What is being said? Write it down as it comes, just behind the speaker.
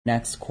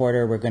Next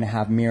quarter, we're going to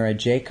have Mira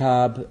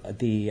Jacob,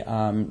 the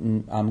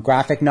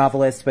graphic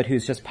novelist, but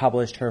who's just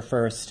published her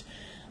first,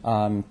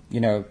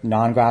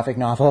 non-graphic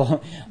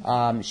novel.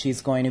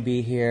 She's going to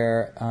be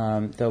here.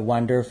 The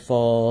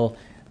wonderful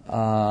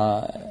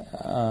Chicano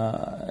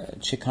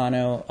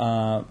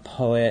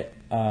poet,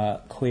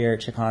 queer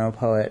Chicano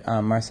poet,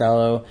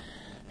 Marcelo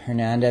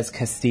Hernandez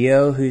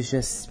Castillo, who's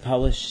just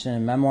published a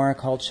memoir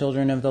called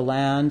Children of the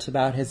Land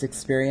about his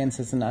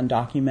experience as an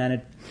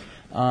undocumented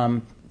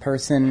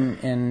person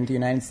in the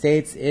United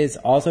States, is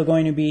also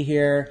going to be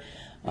here.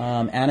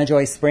 Anna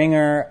Joy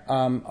Springer,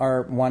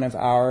 one of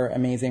our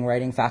amazing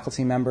writing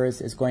faculty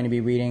members, is going to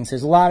be reading. So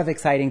there's a lot of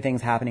exciting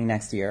things happening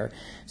next year.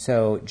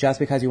 So just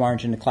because you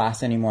aren't in the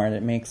class anymore,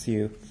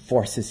 that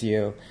forces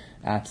you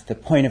at the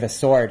point of a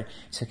sword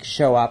to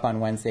show up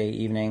on Wednesday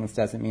evenings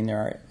doesn't mean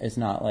there is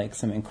not like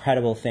some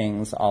incredible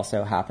things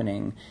also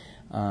happening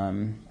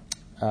in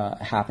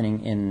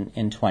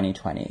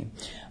 2020.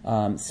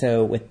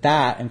 So with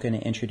that, I'm going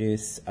to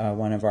introduce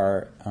one of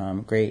our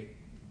great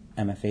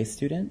MFA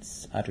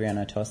students,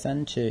 Adriana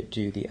Tosen, to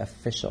do the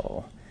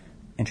official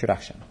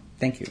introduction.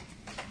 Thank you.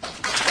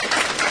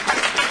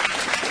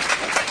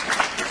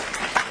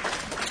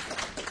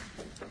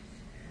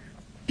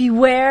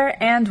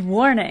 Beware and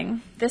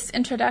warning. This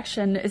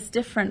introduction is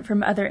different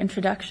from other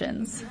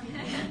introductions.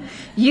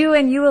 You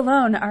and you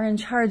alone are in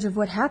charge of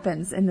what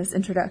happens in this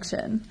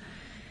introduction.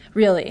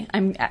 Really,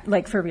 I'm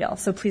like for real,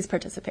 so please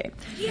participate.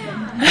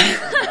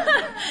 Yeah.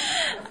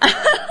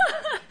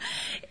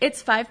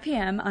 It's 5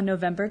 p.m. on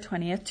November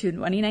 20th,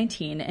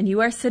 2019, and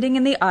you are sitting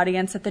in the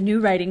audience at the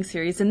new writing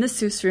series in the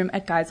Seuss Room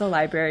at Geisel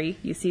Library,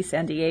 UC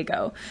San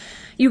Diego.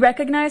 You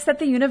recognize that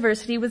the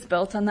university was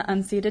built on the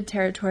unceded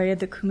territory of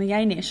the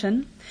Kumeyaay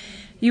Nation.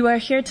 You are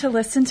here to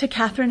listen to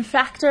Katherine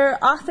Factor,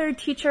 author,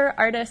 teacher,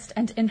 artist,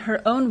 and in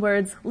her own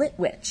words, lit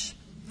witch.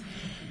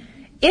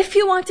 If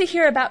you want to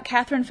hear about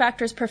Katherine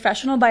Factor's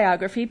professional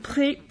biography,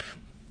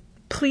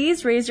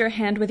 please raise your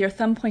hand with your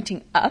thumb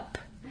pointing up.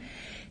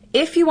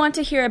 If you want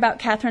to hear about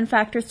Katherine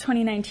Factor's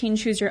 2019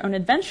 Choose Your Own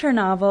Adventure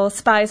novel,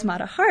 Spies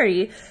Mata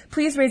Hari,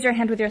 please raise your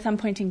hand with your thumb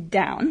pointing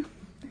down.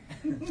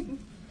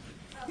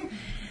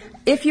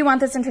 If you want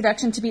this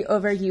introduction to be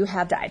over, you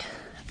have died.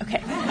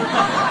 Okay.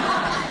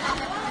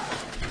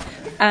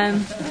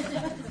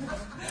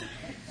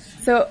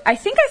 So I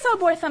think I saw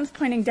more thumbs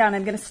pointing down.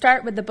 I'm going to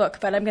start with the book,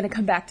 but I'm going to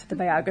come back to the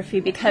biography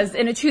because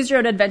in a Choose Your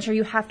Own Adventure,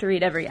 you have to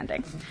read every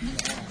ending.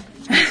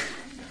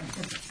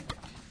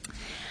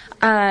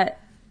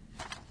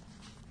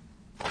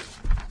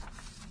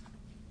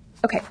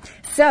 Okay,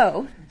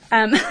 so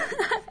I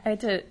had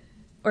to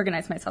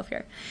organize myself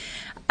here.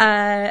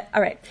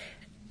 All right.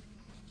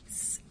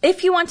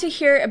 If you want to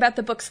hear about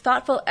the book's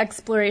thoughtful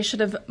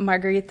exploration of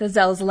Marguerite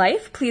Zell's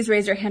life, please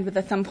raise your hand with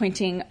the thumb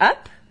pointing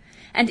up.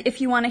 And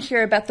if you want to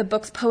hear about the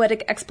book's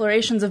poetic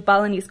explorations of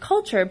Balinese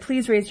culture,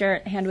 please raise your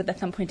hand with the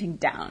thumb pointing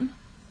down.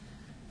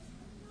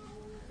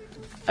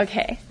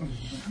 Okay.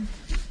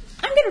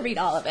 I'm going to read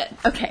all of it.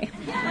 Okay.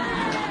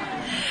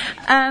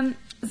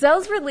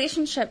 Zell's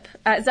relationship,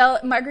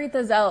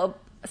 Margarita Zell,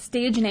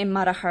 stage name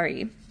Mata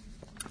Hari.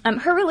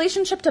 Her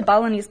relationship to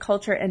Balinese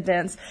culture and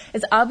dance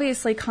is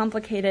obviously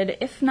complicated,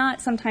 if not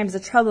sometimes a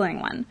troubling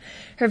one.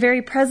 Her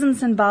very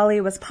presence in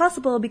Bali was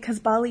possible because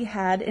Bali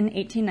had, in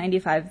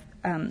 1895,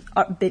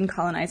 been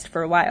colonized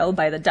for a while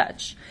by the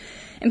Dutch.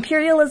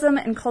 Imperialism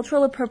and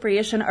cultural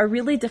appropriation are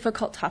really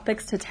difficult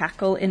topics to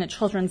tackle in a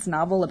children's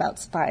novel about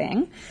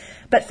spying,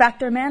 but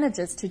Factor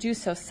manages to do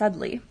so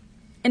subtly.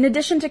 In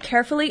addition to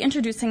carefully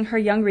introducing her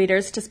young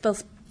readers to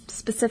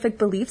specific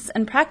beliefs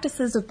and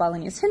practices of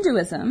Balinese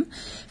Hinduism,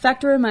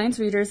 Factor reminds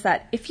readers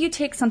that if you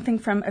take something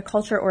from a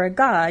culture or a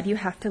god, you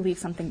have to leave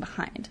something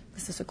behind.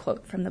 This is a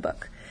quote from the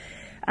book.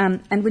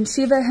 And when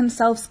Shiva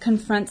himself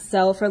confronts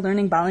Zell for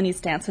learning Balinese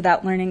dance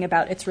without learning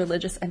about its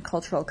religious and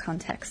cultural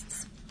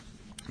contexts.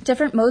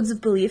 Different modes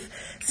of belief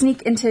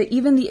sneak into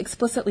even the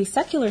explicitly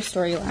secular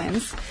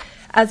storylines,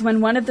 as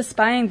when one of the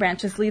spying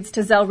branches leads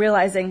to Zell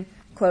realizing,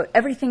 quote,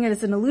 everything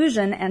is an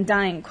illusion, and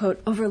dying,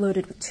 quote,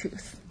 overloaded with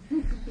truth,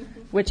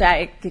 which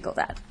I giggled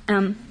at.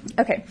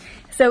 Okay,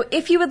 so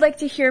if you would like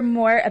to hear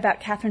more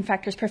about Katherine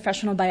Factor's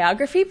professional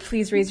biography,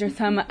 please raise your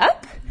thumb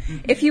up.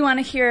 If you want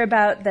to hear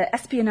about the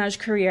espionage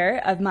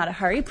career of Mata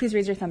Hari, please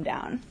raise your thumb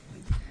down.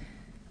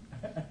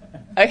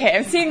 Okay,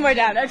 I'm seeing more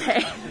down.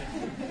 Okay.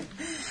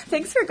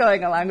 Thanks for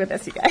going along with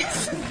this, you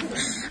guys.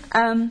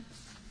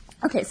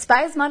 Okay,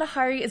 Spies Mata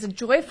Hari is a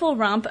joyful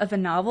romp of a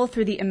novel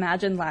through the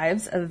imagined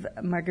lives of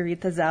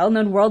Margarita Zell,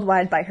 known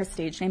worldwide by her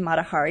stage name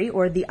Mata Hari,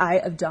 or the Eye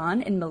of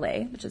Dawn in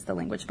Malay, which is the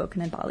language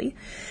spoken in Bali.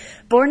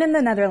 Born in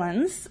the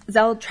Netherlands,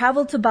 Zell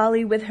traveled to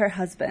Bali with her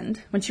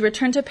husband. When she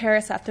returned to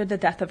Paris after the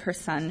death of her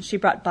son, she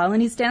brought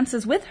Balinese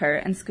dances with her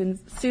and soon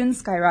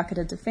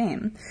skyrocketed to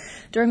fame.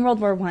 During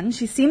World War I,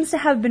 she seems to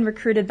have been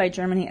recruited by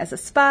Germany as a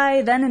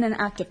spy, then in an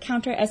act of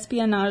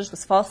counter-espionage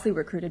was falsely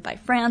recruited by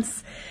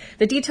France.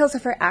 The details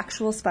of her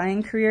actual spying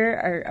spying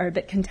career are a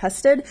bit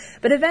contested,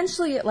 but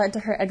eventually it led to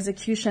her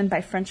execution by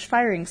French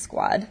firing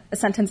squad, a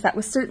sentence that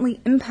was certainly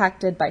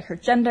impacted by her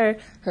gender,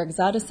 her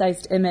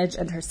exoticized image,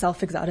 and her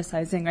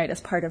self-exoticizing, right,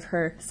 as part of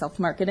her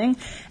self-marketing,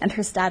 and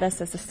her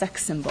status as a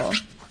sex symbol,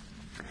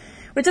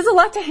 which is a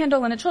lot to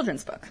handle in a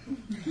children's book.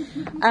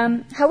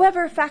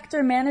 However,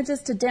 Factor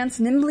manages to dance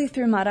nimbly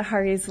through Mata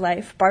Hari's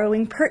life,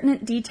 borrowing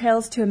pertinent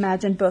details to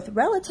imagine both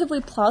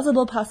relatively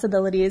plausible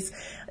possibilities,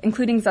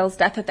 including Zell's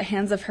death at the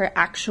hands of her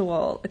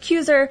actual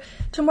accuser,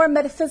 to more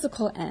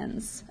metaphysical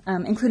ends,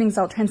 including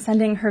Zell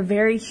transcending her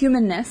very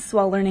humanness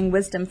while learning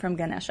wisdom from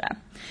Ganesha.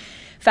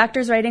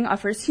 Factor's writing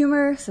offers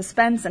humor,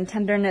 suspense, and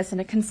tenderness in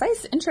a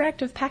concise,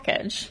 interactive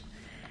package,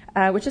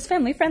 which is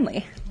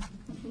family-friendly.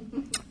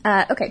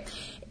 Okay.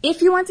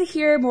 If you want to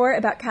hear more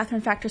about Katherine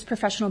Factor's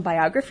professional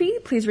biography,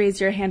 please raise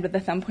your hand with the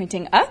thumb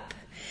pointing up.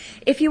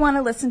 If you want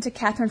to listen to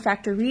Katherine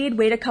Factor read,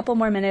 wait a couple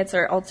more minutes,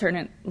 or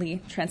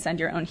alternately transcend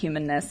your own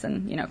humanness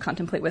and,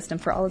 contemplate wisdom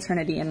for all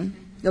eternity, and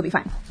you'll be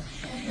fine.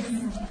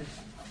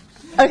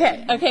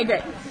 Okay,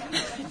 great.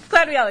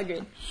 Glad we all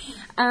agreed.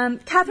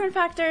 Katherine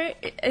Factor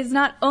is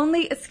not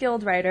only a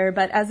skilled writer,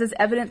 but as is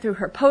evident through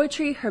her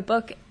poetry, her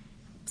book,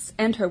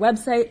 and her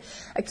website,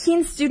 a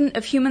keen student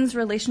of humans'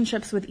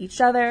 relationships with each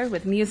other,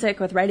 with music,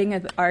 with writing,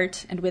 with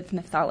art, and with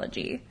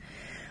mythology.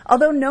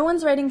 Although no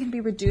one's writing can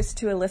be reduced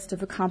to a list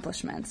of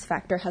accomplishments,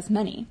 Factor has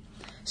many.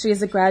 She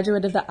is a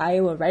graduate of the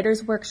Iowa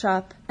Writers'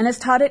 Workshop and has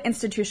taught at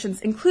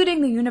institutions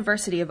including the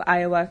University of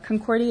Iowa,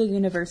 Concordia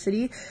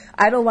University,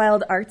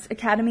 Idlewild Arts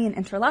Academy, and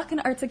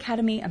Interlochen Arts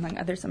Academy, among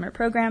other summer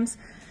programs.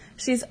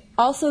 She's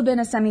also been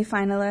a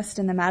semifinalist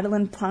in the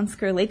Madeline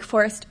Plonsker Lake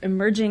Forest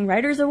Emerging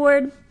Writers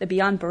Award, the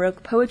Beyond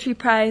Baroque Poetry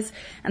Prize,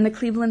 and the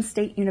Cleveland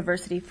State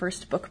University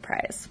First Book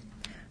Prize.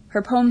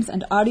 Her poems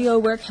and audio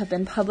work have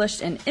been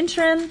published in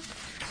Interim,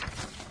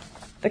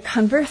 The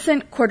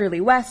Conversant,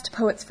 Quarterly West,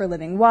 Poets for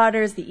Living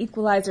Waters, The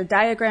Equalizer,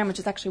 Diagram, which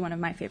is actually one of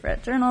my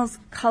favorite journals,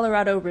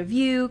 Colorado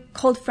Review,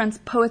 Cold Front's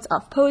Poets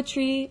Off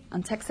Poetry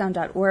on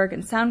TechSound.org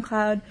and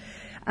SoundCloud.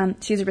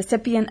 She's a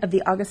recipient of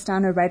the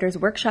Augustana Writers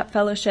Workshop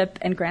Fellowship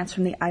and grants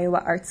from the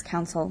Iowa Arts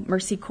Council,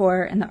 Mercy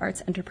Corps, and the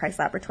Arts Enterprise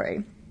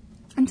Laboratory.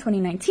 In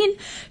 2019,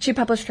 she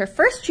published her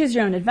first Choose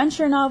Your Own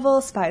Adventure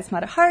novel, Spies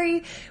Mata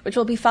Hari, which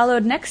will be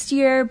followed next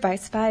year by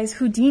Spies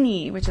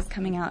Houdini, which is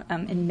coming out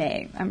in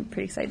May. I'm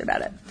pretty excited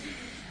about it.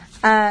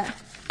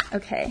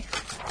 Okay.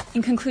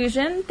 In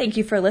conclusion, thank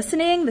you for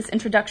listening. This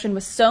introduction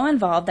was so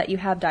involved that you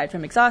have died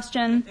from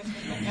exhaustion.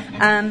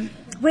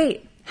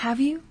 Wait, have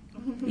you?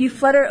 You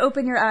flutter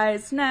open your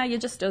eyes. Nah, you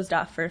just dozed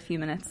off for a few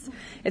minutes.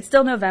 It's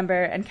still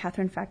November, and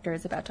Katherine Factor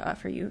is about to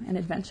offer you an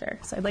adventure.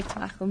 So I'd like to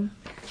welcome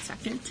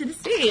Factor to the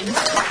stage.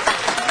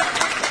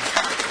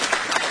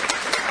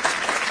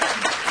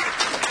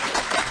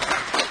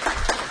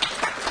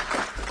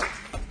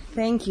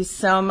 Thank you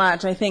so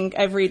much. I think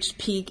I've reached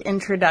peak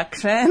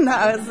introduction.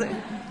 That was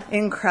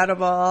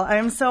incredible.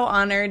 I'm so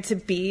honored to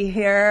be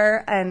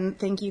here, and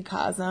thank you,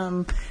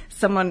 Kazem,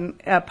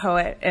 a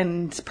poet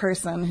and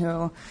person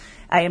who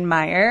I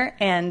admire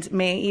and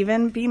may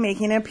even be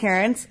making an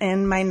appearance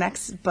in my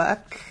next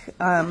book,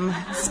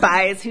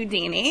 Spies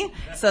Houdini.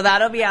 So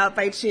that'll be out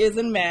by Choose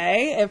in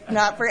May, if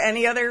not for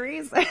any other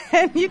reason.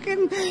 You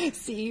can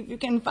see if you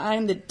can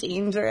find the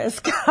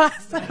dangerous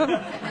costume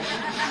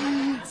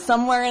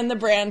somewhere in the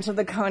branch of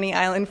the Coney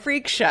Island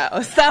Freak Show.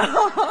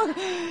 So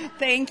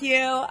thank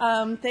you.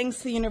 Thanks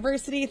to the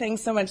university.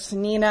 Thanks so much to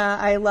Nina.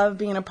 I love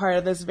being a part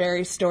of this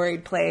very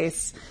storied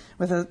place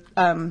with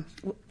a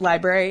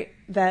library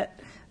that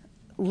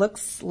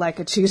looks like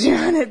a Choose Your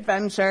Own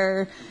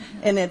Adventure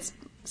in its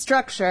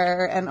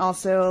structure, and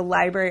also a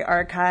library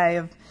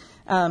archive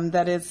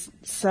that is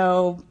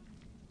so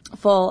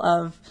full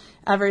of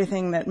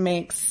everything that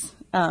makes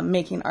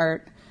making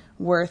art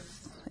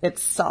worth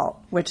its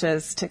salt, which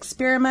is to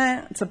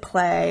experiment, to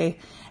play,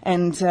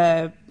 and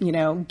to,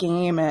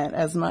 game it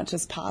as much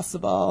as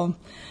possible.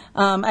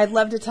 I'd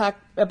love to talk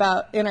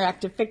about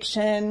interactive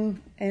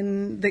fiction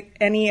and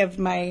any of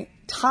my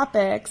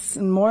topics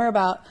and more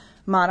about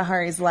Mata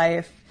Hari's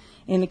life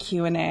in the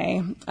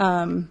Q&A.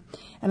 And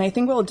I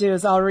think what we'll do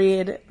is I'll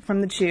read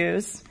from the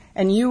Choose,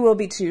 and you will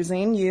be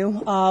choosing.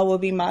 You all will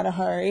be Mata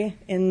Hari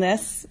in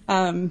this.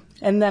 And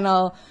then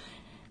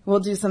we'll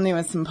do something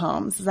with some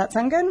poems. Does that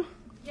sound good?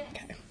 Yes.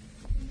 Okay.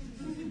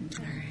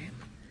 All right.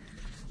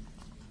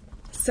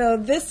 So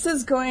this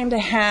is going to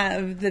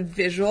have the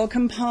visual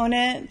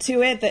component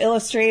to it. The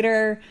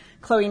illustrator,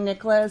 Chloe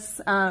Nicholas,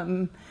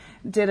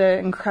 did an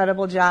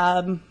incredible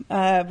job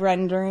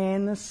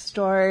rendering the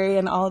story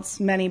and all its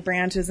many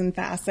branches and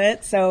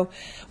facets. So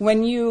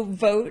when you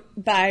vote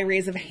by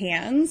raise of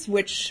hands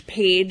which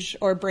page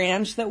or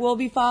branch that we'll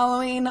be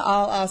following,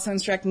 I'll also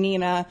instruct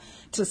Nina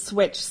to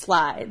switch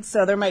slides.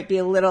 So there might be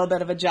a little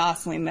bit of a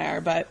jostling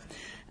there, but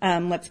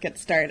let's get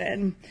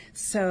started.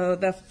 So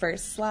the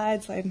first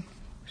slide should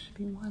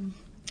be one.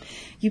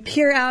 You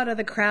peer out of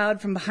the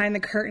crowd from behind the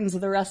curtains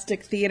of the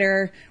rustic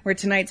theater where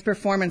tonight's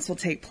performance will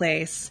take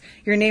place.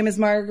 Your name is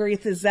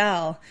Margaretha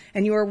Zell,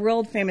 and you are a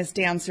world-famous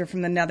dancer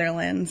from the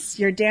Netherlands.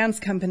 Your dance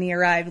company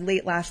arrived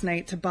late last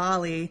night to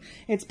Bali.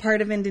 It's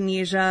part of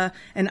Indonesia,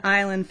 an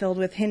island filled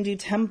with Hindu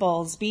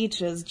temples,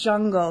 beaches,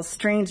 jungles,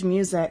 strange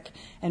music,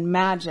 and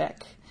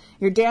magic.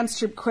 Your dance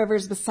troupe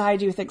quivers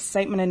beside you with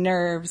excitement and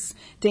nerves.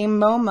 Dame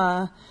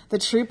Moma, the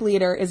troupe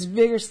leader, is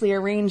vigorously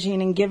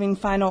arranging and giving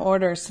final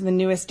orders to the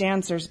newest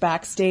dancers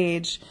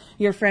backstage.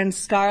 Your friends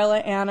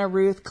Scarlett, Anna,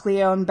 Ruth,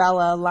 Cleo, and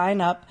Bella line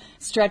up,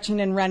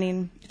 stretching and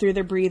running through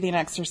their breathing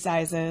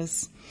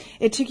exercises.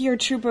 It took your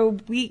troupe a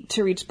week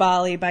to reach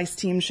Bali by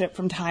steamship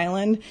from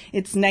Thailand.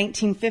 It's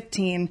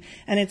 1915,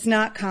 and it's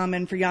not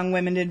common for young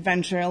women to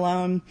adventure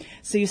alone,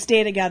 so you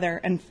stay together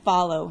and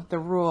follow the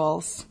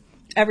rules.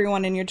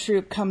 Everyone in your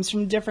troupe comes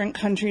from different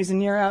countries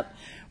in Europe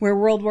where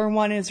World War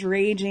I is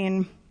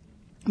raging.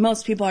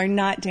 Most people are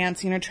not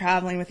dancing or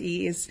traveling with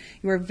ease.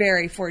 You are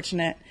very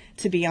fortunate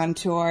to be on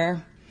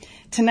tour.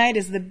 Tonight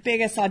is the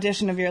biggest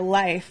audition of your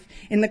life.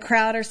 In the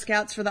crowd are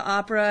scouts for the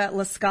opera at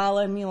La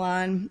Scala in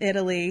Milan,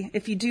 Italy.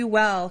 If you do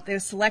well, they'll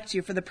select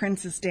you for the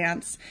Princess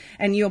Dance,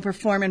 and you'll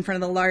perform in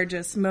front of the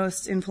largest,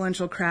 most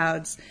influential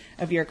crowds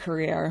of your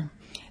career.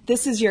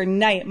 This is your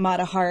night,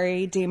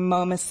 Matahari, Dame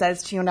Moma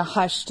says to you in a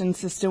hushed,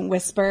 insistent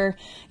whisper.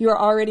 You are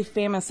already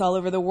famous all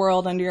over the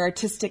world under your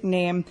artistic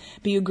name,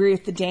 but you agree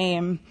with the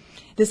dame.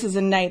 This is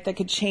a night that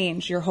could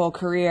change your whole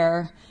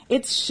career.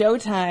 It's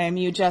showtime.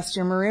 You adjust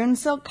your maroon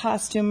silk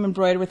costume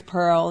embroidered with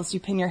pearls. You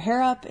pin your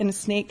hair up in a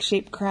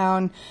snake-shaped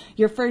crown.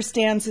 Your first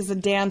dance is a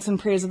dance in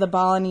praise of the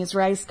Balinese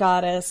rice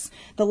goddess.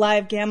 The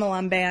live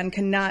gamelan band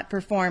cannot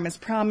perform as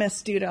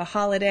promised due to a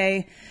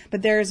holiday,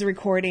 but there is a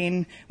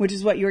recording, which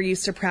is what you're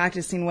used to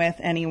practicing with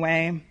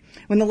anyway.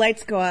 When the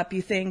lights go up,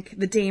 you think,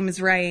 the dame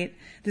is right.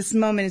 This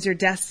moment is your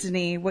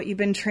destiny, what you've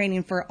been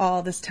training for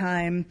all this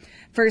time.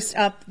 First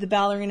up, the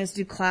ballerinas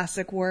do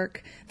classic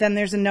work. Then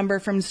there's a number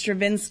from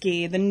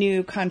Stravinsky, the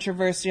new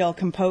controversial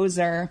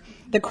composer.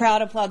 The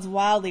crowd applauds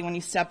wildly when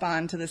you step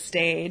onto the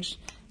stage.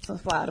 So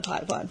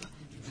applaud.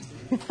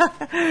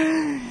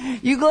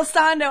 You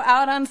glissando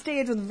out on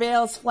stage with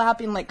veils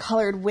flapping like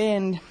colored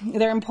wind.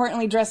 They're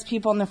importantly dressed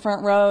people in the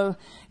front row.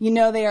 You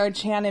know they are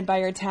enchanted by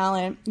your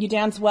talent. You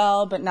dance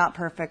well, but not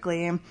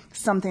perfectly.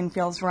 Something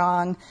feels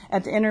wrong.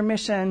 At the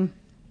intermission,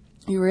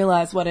 you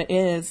realize what it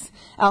is.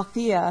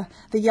 Althea,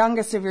 the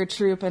youngest of your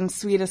troupe and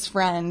sweetest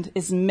friend,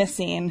 is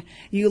missing.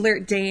 You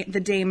alert the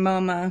Dame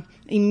Moma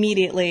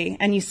immediately,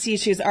 and you see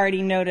she's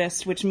already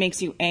noticed, which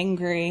makes you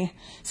angry.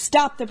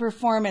 Stop the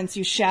performance,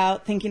 you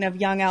shout, thinking of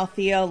young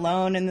Althea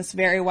alone in this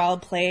very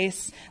wild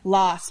place,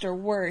 lost or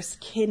worse,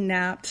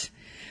 kidnapped.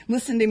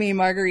 Listen to me,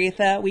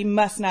 Margaretha. We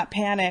must not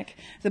panic.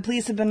 The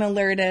police have been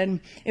alerted.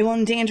 It will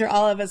endanger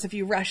all of us if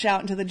you rush out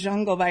into the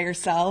jungle by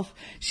yourself.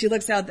 She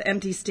looks out the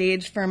empty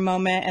stage for a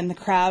moment and the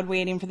crowd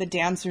waiting for the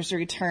dancers to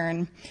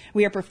return.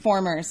 We are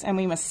performers, and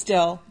we must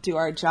still do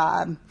our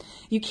job.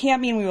 You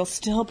can't mean we will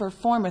still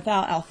perform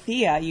without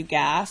Althea, you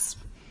gasp.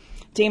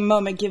 Dame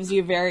Moma gives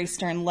you a very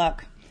stern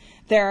look.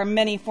 There are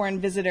many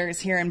foreign visitors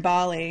here in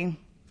Bali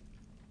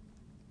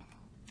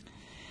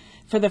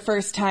for the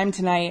first time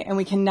tonight, and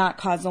we cannot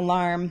cause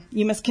alarm.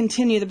 You must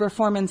continue the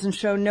performance and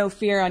show no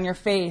fear on your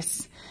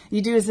face.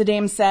 You do as the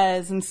dame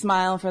says and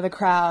smile for the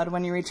crowd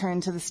when you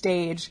return to the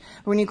stage.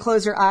 When you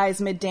close your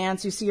eyes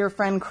mid-dance, you see your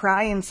friend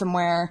crying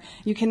somewhere.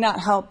 You cannot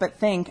help but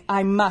think,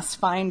 I must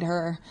find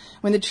her.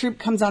 When the troupe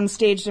comes on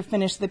stage to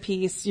finish the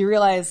piece, you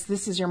realize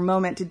this is your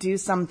moment to do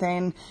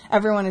something.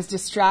 Everyone is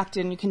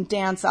distracted, and you can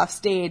dance off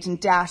stage and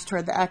dash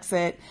toward the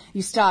exit.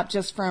 You stop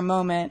just for a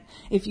moment.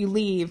 If you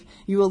leave,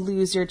 you will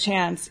lose your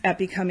chance at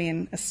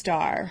becoming a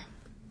star.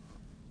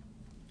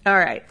 All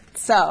right,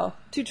 so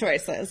 2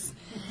 choices.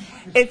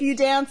 If you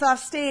dance off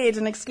stage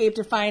and escape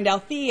to find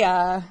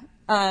Althea,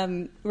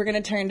 we're going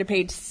to turn to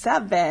page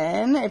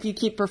 7. If you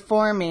keep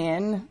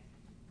performing,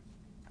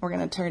 we're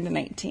going to turn to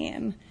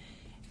 19.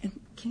 And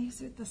can you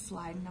see the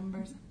slide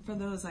numbers? For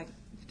those, I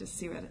just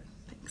see what it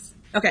thinks.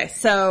 Okay,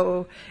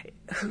 so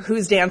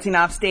who's dancing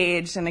off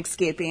stage and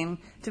escaping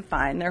to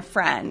find their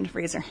friend?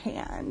 Raise your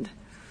hand.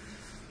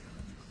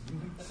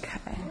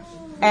 Okay.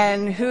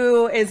 And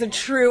who is a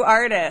true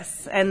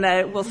artist and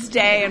that will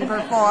stay and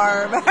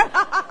perform?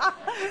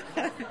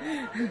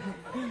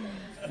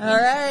 All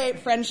right,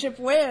 friendship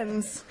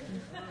wins.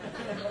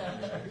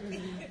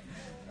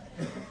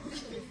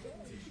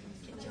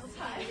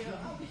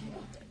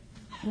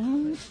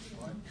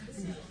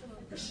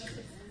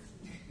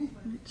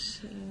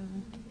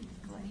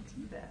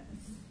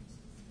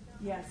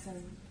 Yes,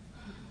 and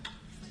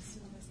just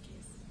in this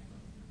case,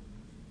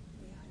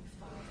 yeah, you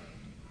follow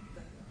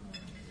the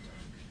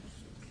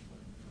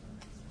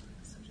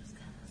so just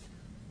kind of.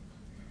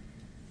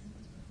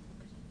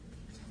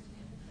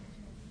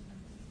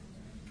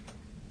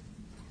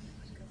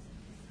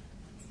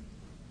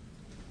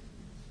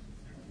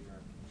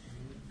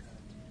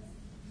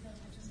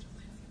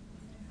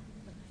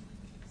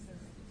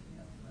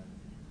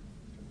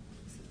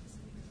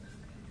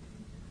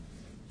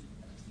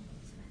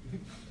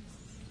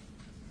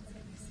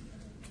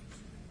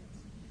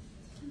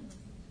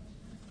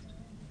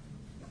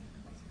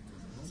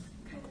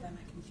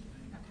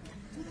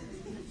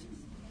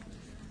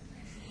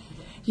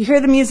 You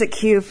hear the music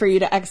cue for you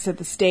to exit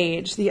the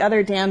stage. The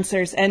other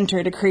dancers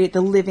enter to create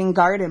the living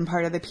garden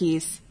part of the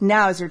piece.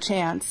 Now is your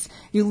chance.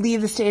 You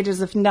leave the stage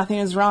as if nothing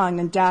is wrong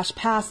and dash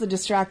past the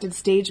distracted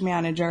stage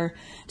manager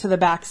to the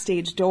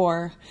backstage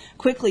door.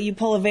 Quickly, you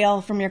pull a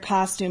veil from your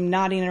costume,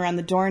 knotting around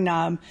the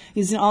doorknob.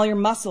 Using all your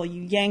muscle,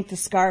 you yank the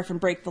scarf and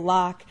break the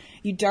lock.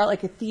 You dart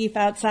like a thief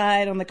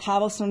outside on the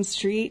cobblestone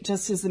street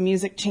just as the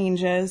music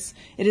changes.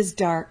 It is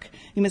dark.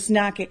 You must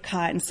not get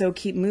caught and so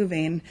keep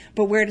moving.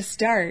 But where to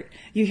start?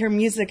 You hear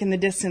music in the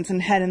distance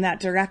and head in that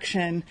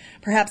direction.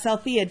 Perhaps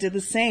Althea did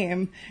the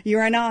same. You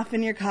run off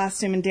in your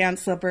costume and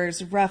dance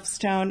slippers, rough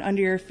stone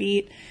under your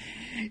feet.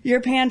 You're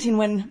panting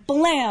when,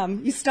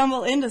 blam, you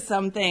stumble into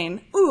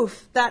something.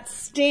 Oof, that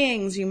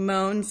stings, you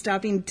moan,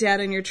 stopping dead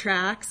in your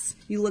tracks.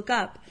 You look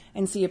up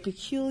and see a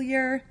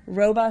peculiar,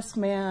 robust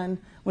man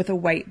with a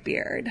white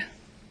beard.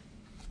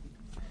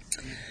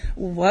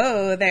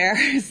 Whoa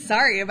there.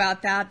 Sorry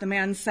about that, the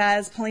man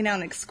says, pulling out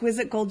an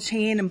exquisite gold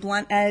chain and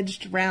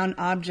blunt-edged round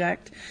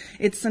object.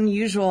 It's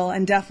unusual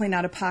and definitely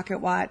not a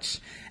pocket watch.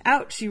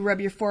 Ouch, you rub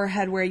your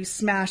forehead where you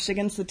smashed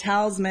against the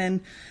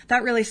talisman.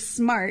 That really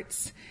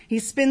smarts. He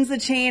spins the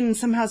chain and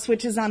somehow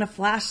switches on a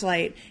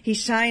flashlight. He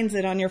shines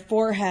it on your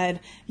forehead.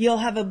 You'll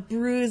have a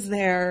bruise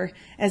there.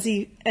 As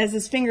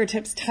his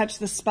fingertips touch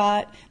the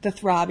spot, the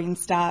throbbing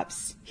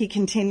stops. He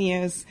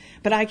continues,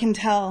 but I can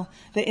tell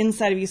that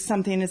inside of you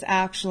something is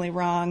actually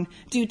wrong.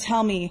 Do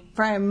tell me,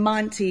 for I am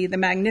Monty, the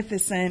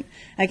Magnificent.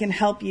 I can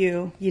help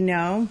you, you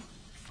know.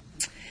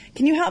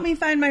 Can you help me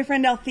find my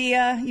friend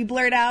Althea? You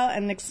blurt out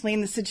and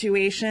explain the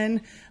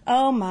situation.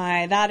 Oh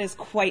my, that is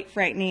quite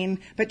frightening.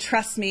 But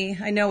trust me,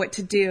 I know what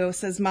to do,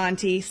 says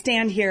Monty.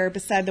 Stand here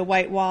beside the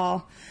white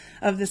wall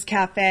of this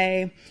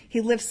cafe.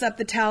 He lifts up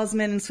the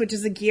talisman and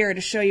switches a gear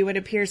to show you what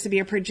appears to be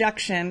a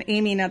projection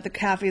aiming at the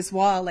cafe's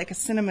wall like a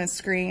cinema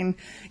screen.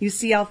 You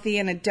see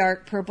Althea in a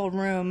dark purple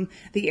room.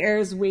 The air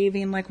is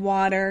waving like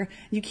water.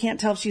 You can't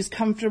tell if she's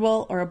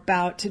comfortable or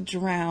about to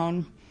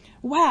drown.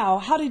 Wow,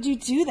 how did you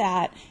do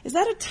that? Is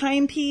that a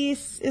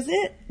timepiece? Is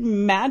it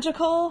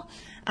magical?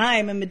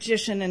 I'm a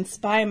magician and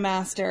spy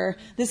master.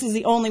 This is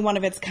the only one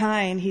of its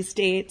kind, he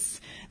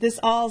states. This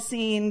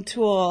all-seeing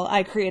tool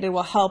I created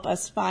will help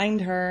us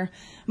find her.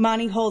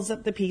 Monty holds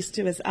up the piece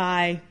to his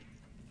eye.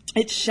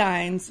 It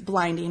shines,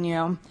 blinding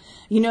you.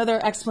 You know there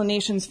are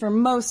explanations for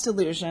most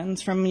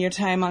illusions from your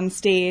time on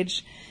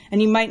stage,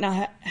 and you might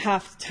not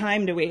have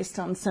time to waste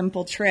on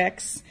simple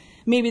tricks.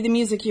 Maybe the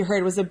music you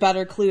heard was a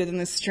better clue than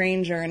the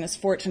stranger and his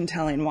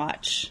fortune-telling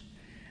watch.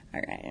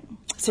 All right.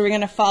 So we're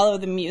going to follow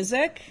the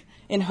music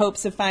in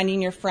hopes of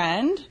finding your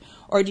friend,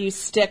 or do you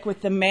stick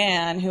with the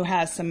man who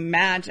has some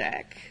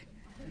magic?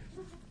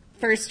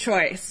 First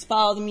choice,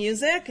 follow the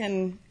music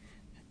and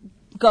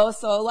go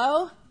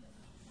solo.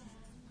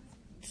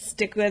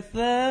 Stick with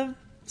the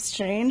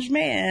strange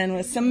man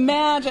with some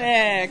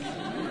magic.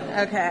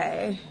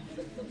 Okay.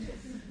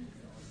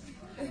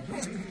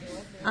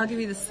 I'll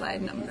give you the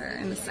slide number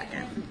in a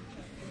second.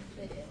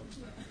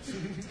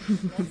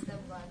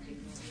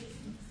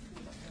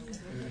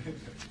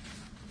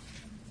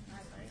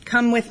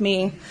 Come with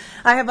me.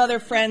 I have other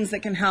friends that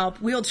can help.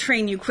 We'll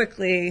train you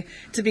quickly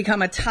to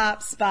become a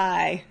top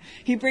spy.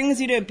 He brings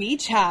you to a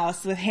beach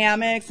house with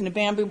hammocks and a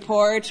bamboo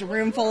porch, a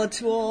room full of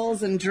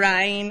tools and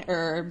drying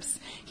herbs.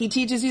 He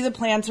teaches you the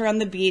plants around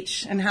the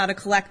beach and how to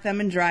collect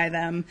them and dry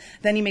them.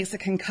 Then he makes a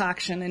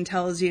concoction and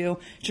tells you,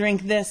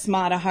 drink this,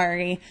 Mata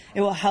Hari. It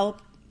will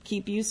help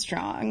keep you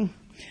strong.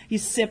 You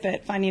sip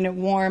it, finding it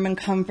warm and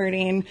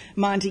comforting.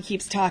 Monty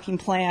keeps talking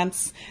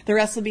plants. The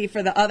rest will be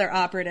for the other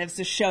operatives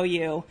to show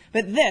you.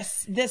 But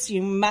this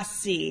you must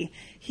see.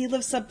 He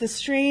lifts up the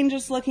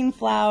strangest looking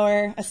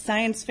flower, a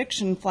science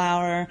fiction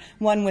flower,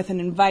 one with an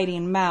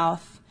inviting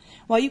mouth.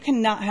 While you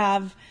cannot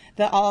have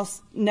the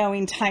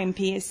all-knowing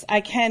timepiece, I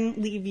can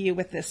leave you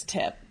with this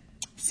tip.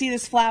 See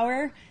this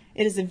flower?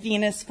 It is a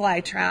Venus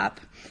flytrap.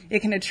 It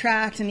can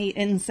attract and eat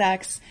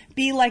insects.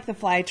 Be like the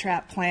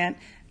flytrap plant.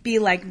 Be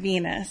like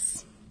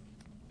Venus.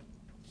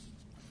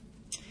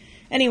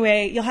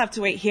 Anyway, you'll have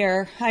to wait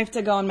here. I have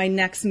to go on my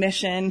next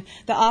mission.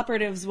 The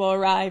operatives will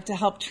arrive to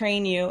help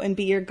train you and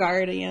be your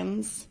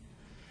guardians.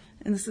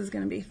 And this is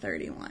going to be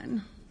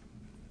 31.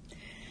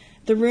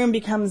 The room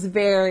becomes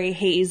very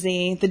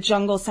hazy. The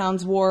jungle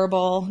sounds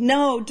warble.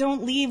 No,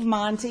 don't leave,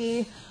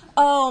 Monty.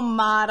 Oh,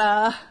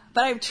 Mata.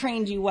 But I've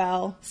trained you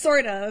well.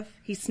 Sort of.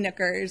 He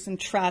snickers and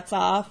trots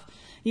off.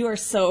 You are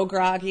so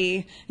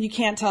groggy. You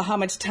can't tell how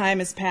much time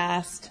has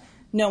passed.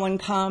 No one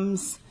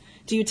comes.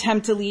 Do you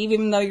attempt to leave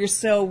even though you're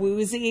so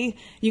woozy?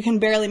 You can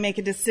barely make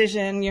a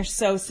decision. You're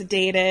so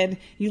sedated.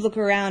 You look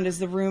around as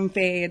the room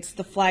fades.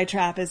 The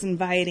flytrap is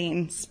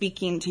inviting,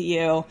 speaking to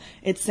you.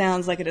 It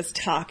sounds like it is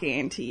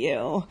talking to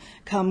you.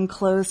 Come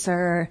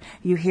closer.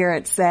 You hear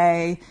it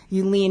say.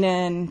 You lean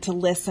in to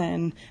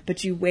listen,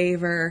 but you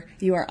waver.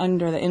 You are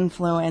under the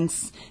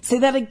influence. Say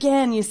that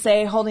again, you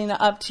say, holding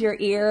it up to your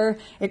ear.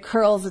 It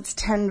curls its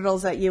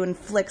tendrils at you and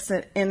flicks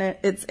it in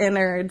its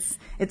innards.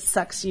 It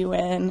sucks you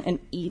in and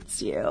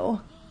eats you.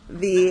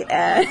 The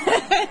end.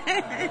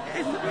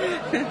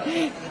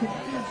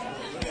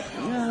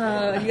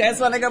 You guys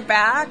want to go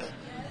back?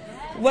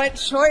 What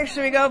choice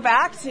should we go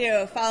back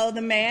to? Follow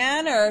the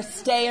man or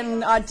stay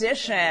and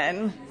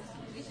audition?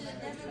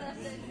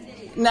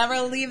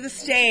 Never leave the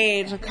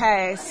stage.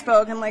 Okay,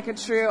 spoken like a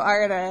true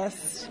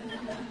artist.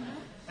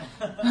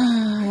 All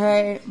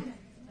right.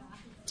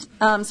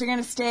 So you're going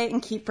to stay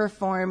and keep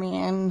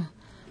performing.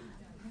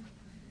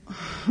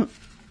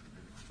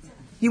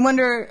 You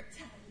wonder...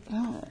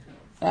 all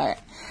right.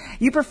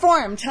 You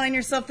perform, telling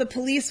yourself the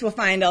police will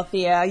find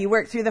Althea. You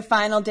work through the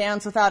final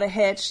dance without a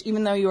hitch,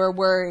 even though you are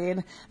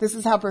worried. This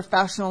is how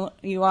professional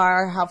you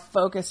are, how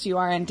focused you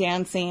are in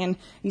dancing.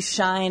 You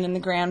shine in the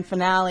grand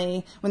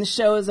finale. When the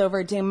show is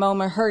over, Dame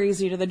Moma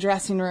hurries you to the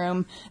dressing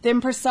room. The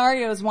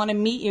impresarios want to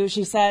meet you,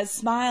 she says.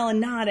 Smile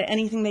and nod at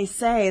anything they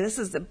say. This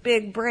is the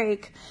big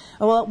break.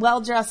 A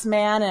well-dressed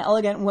man and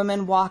elegant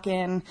woman walk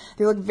in.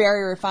 They look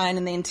very refined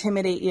and they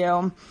intimidate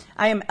you.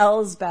 I am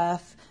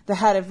Elsbeth, the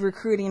head of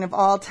recruiting of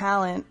all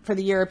talent for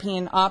the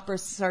European opera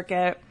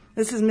circuit.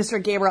 This is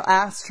Mr. Gabriel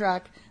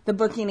Astruck, the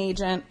booking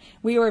agent.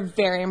 We were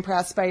very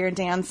impressed by your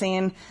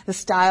dancing. The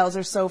styles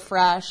are so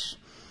fresh.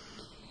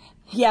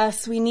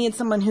 Yes, we need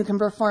someone who can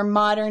perform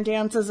modern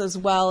dances as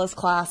well as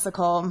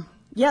classical.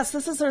 Yes,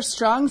 this is her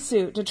strong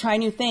suit, to try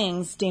new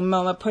things. Dame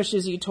Moma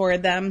pushes you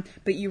toward them,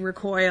 but you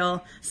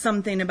recoil.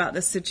 Something about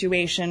the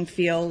situation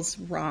feels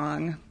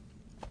wrong.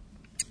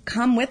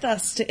 Come with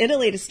us to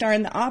Italy to star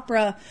in the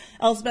opera.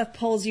 Elsbeth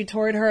pulls you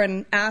toward her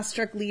and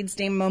Astruck leads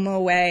Dame Momo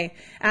away,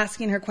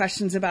 asking her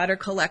questions about her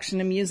collection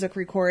of music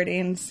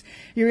recordings.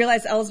 You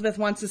realize Elsbeth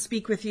wants to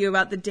speak with you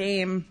about the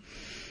dame,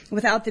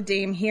 without the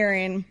dame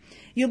hearing.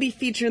 You'll be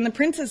featured in the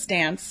princess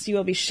dance. You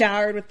will be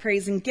showered with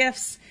praise and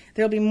gifts.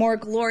 There will be more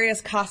glorious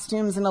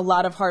costumes and a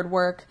lot of hard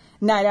work,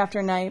 night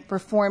after night,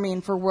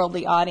 performing for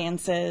worldly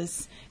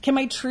audiences. Can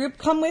my troupe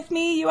come with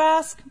me, you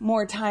ask?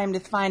 More time to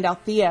find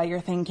Althea, you're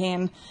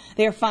thinking.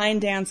 They are fine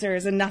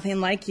dancers and nothing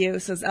like you,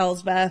 says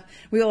Elsbeth.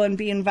 We will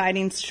be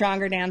inviting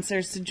stronger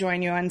dancers to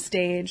join you on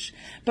stage.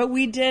 But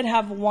we did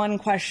have one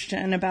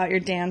question about your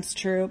dance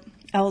troupe,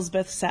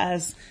 Elsbeth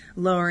says,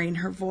 lowering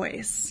her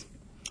voice.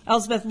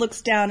 Elsbeth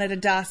looks down at a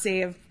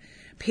dossier of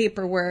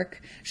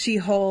paperwork she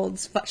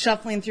holds,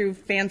 shuffling through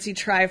fancy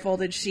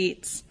tri-folded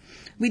sheets.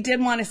 We did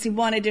want to see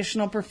one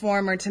additional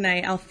performer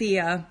tonight,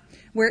 Althea.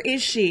 Where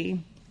is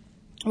she?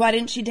 Why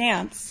didn't she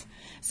dance?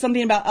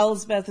 Something about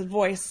Elsbeth's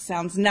voice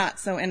sounds not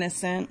so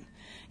innocent.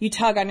 You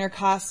tug on your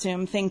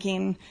costume,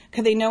 thinking,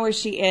 could they know where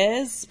she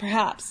is?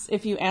 Perhaps,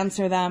 if you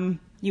answer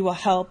them, you will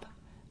help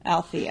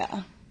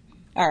Althea.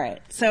 All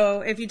right,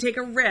 so if you take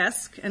a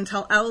risk and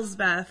tell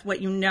Elsbeth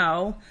what you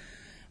know,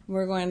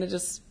 we're going to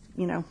just,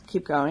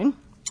 keep going.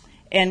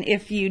 And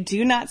if you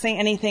do not say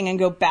anything and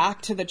go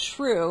back to the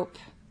troupe,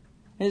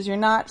 as you're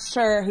not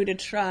sure who to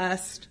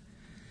trust.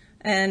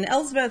 And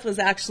Elsbeth was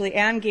actually,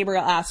 and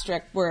Gabriel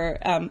Astruck were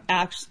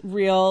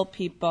real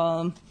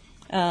people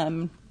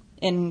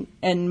in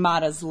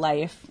Mata's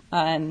life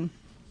and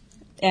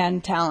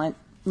talent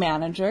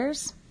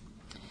managers.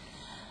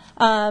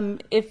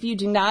 If you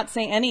do not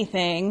say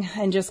anything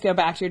and just go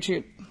back to your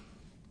troupe,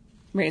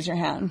 raise your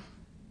hand.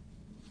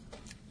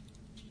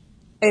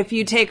 If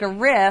you take a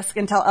risk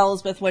and tell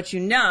Elsbeth what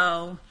you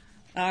know,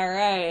 all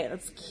right,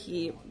 let's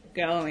keep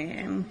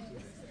going.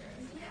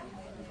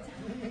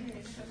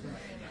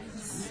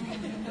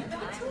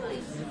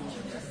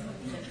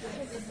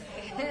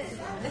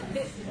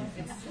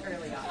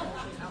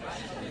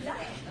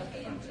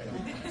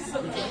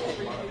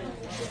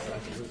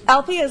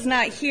 Althea is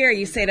not here,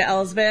 you say to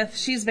Elsbeth.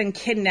 She's been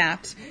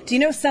kidnapped. Do you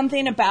know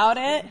something about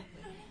it?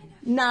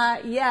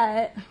 Not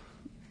yet.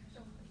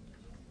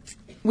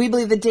 We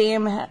believe the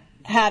dame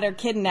had her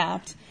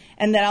kidnapped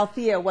and that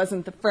Althea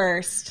wasn't the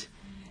first.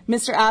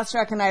 Mr.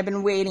 Astruck and I have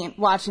been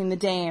watching the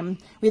dame.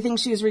 We think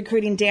she is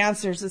recruiting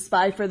dancers to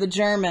spy for the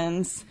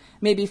Germans,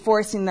 maybe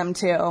forcing them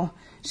to.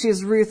 She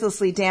is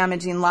ruthlessly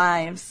damaging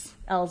lives,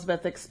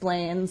 Elsbeth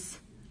explains.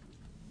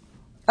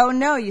 Oh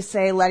no, you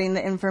say, letting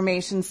the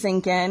information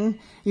sink in.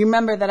 You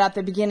remember that at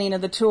the beginning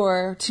of the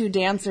tour, 2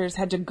 dancers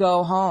had to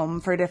go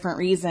home for different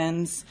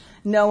reasons.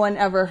 No one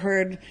ever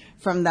heard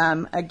from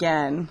them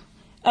again.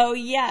 Oh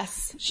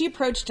yes, she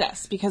approached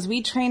us because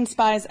we train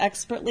spies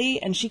expertly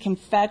and she can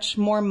fetch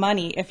more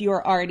money if you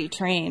are already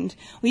trained.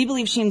 We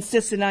believe she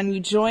insisted on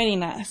you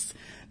joining us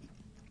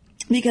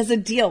because a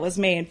deal was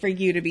made for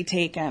you to be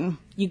taken.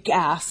 You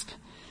gasp.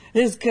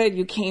 It is good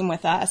you came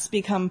with us.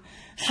 Become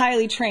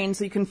highly trained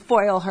so you can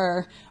foil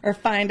her or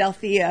find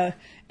Althea.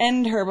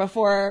 End her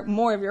before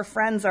more of your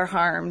friends are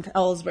harmed,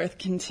 Elsbeth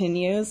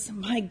continues.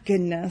 My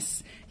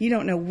goodness, you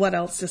don't know what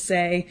else to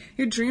say.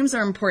 Your dreams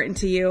are important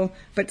to you,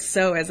 but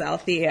so is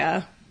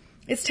Althea.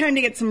 It's time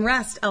to get some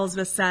rest,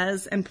 Elsbeth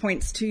says, and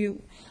points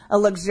to a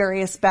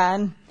luxurious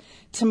bed.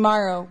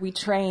 Tomorrow we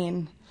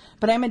train,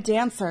 but I'm a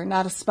dancer,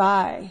 not a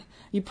spy.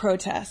 You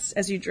protest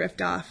as you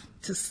drift off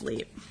to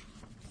sleep.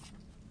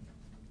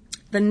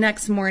 The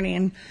next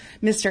morning,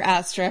 Mr.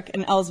 Astruc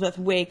and Elsbeth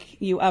wake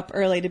you up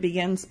early to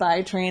begin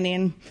spy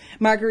training.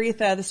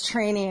 Margaretha, this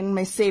training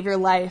may save your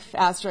life,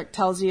 Astruc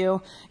tells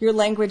you. Your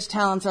language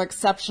talents are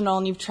exceptional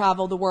and you've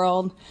traveled the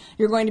world.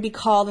 You're going to be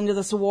called into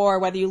this war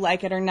whether you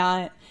like it or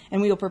not,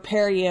 and we will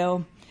prepare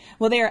you.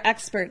 Well, they are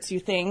experts, you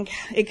think.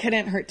 It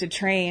couldn't hurt to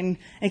train.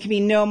 It can be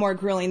no more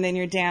grueling than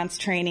your dance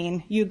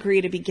training. You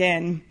agree to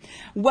begin.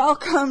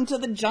 Welcome to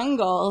the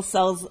jungle,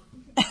 says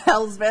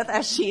Elsbeth,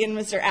 as she and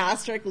Mr.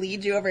 Astruc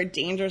lead you over a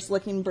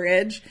dangerous-looking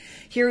bridge.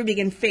 Here we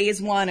begin phase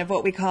 1 of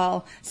what we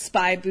call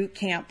spy boot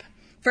camp.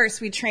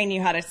 First, we train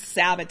you how to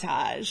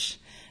sabotage.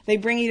 They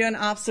bring you to an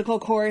obstacle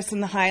course in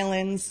the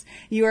highlands.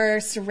 You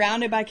are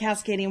surrounded by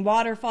cascading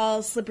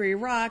waterfalls, slippery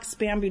rocks,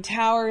 bamboo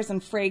towers,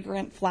 and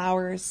fragrant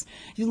flowers.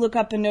 You look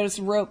up and notice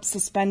ropes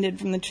suspended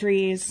from the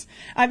trees.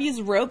 I've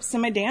used ropes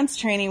in my dance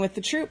training with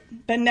the troupe,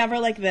 but never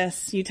like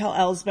this, you tell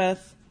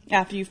Elsbeth.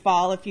 After you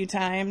fall a few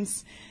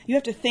times, you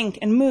have to think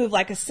and move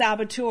like a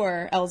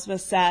saboteur,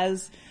 Elsbeth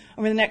says.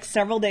 Over the next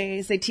several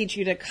days, they teach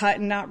you to cut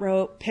and knot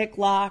rope, pick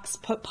locks,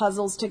 put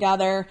puzzles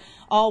together,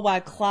 all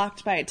while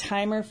clocked by a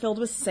timer filled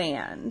with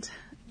sand.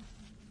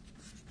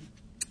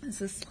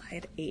 This is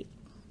slide 8.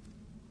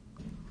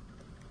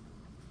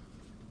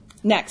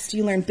 Next,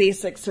 you learn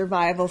basic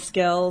survival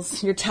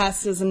skills. Your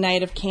test is a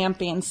night of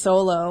camping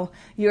solo.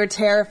 You are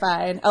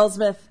terrified.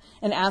 Elsbeth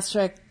and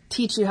Astruc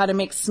teach you how to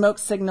make smoke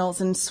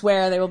signals and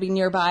swear they will be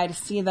nearby to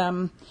see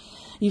them.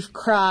 You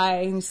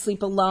cry and you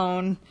sleep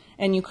alone,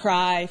 and you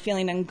cry,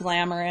 feeling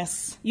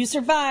unglamorous. You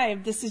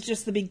survived. This is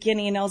just the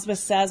beginning, Elsbeth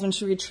says when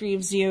she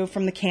retrieves you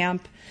from the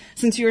camp.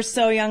 Since you are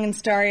so young and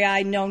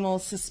starry-eyed, no one will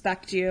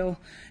suspect you.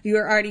 You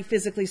are already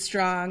physically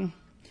strong.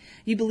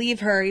 You believe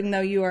her, even though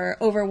you are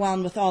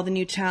overwhelmed with all the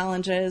new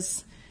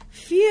challenges.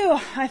 Phew,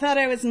 I thought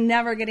I was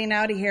never getting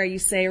out of here, you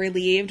say,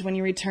 relieved, when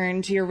you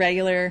return to your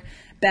regular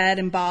bed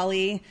in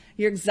Bali.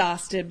 You're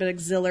exhausted but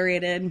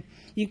exhilarated.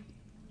 You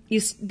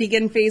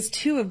begin phase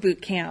 2 of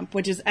boot camp,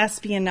 which is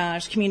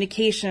espionage,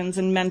 communications,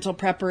 and mental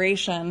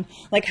preparation,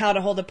 like how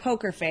to hold a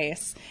poker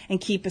face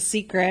and keep a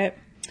secret.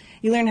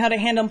 You learn how to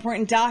handle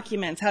important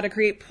documents, how to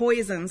create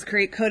poisons,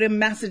 create coded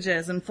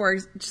messages, and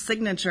forge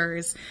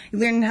signatures. You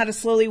learn how to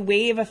slowly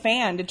wave a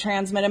fan to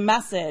transmit a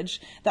message,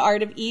 the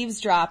art of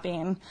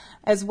eavesdropping,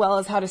 as well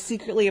as how to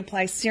secretly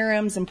apply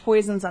serums and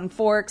poisons on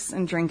forks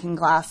and drinking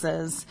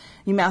glasses.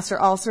 You master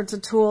all sorts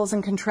of tools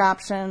and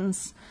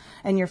contraptions,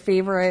 and your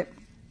favorite,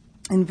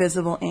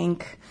 invisible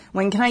ink.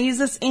 When can I use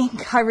this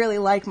ink? I really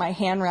like my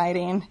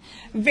handwriting.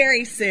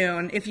 Very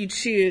soon, if you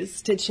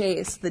choose to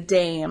chase the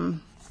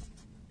dame.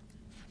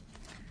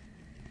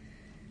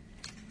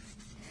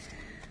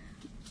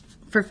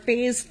 For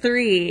phase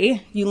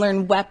 3, you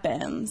learn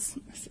weapons.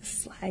 This is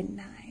slide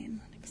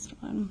 9, the next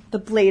one. The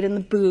blade and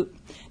the boot,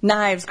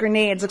 knives,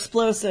 grenades,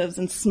 explosives,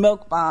 and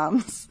smoke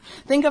bombs.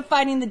 Think of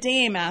fighting the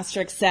dame,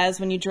 Astruc says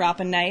when you drop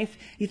a knife.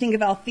 You think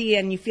of Althea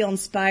and you feel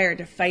inspired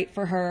to fight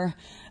for her.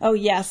 Oh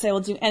yes, I will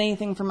do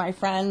anything for my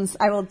friends.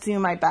 I will do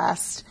my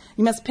best.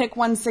 You must pick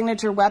one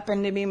signature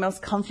weapon to be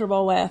most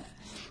comfortable with.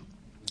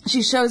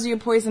 She shows you a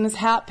poisonous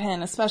hat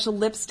pin, a special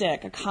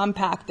lipstick, a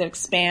compact that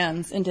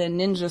expands into a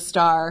ninja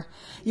star.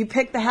 You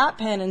pick the hat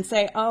pin and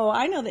say, oh,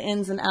 I know the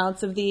ins and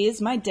outs of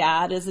these. My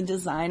dad is a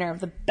designer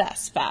of the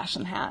best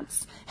fashion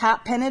hats.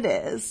 Hat pin it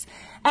is.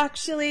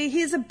 Actually,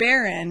 he's a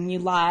baron, you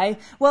lie.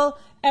 Well,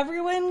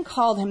 everyone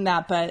called him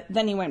that, but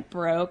then he went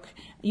broke.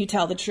 You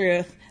tell the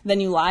truth. Then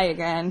you lie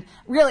again.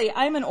 Really,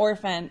 I'm an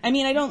orphan. I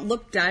mean, I don't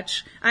look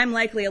Dutch. I'm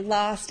likely a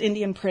lost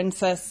Indian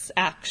princess,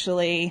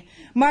 actually.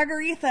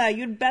 Margaretha,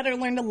 you'd better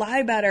learn to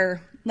lie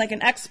better. Like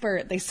an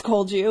expert, they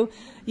scold you.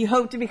 You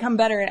hope to become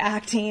better at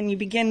acting. You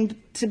begin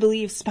to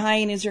believe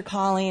spying is your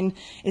calling.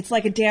 It's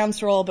like a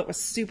dance role, but with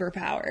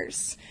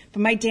superpowers.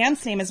 But my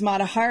dance name is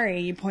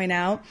Matahari, you point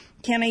out.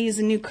 Can't I use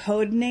a new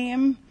code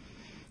name?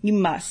 You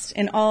must.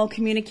 In all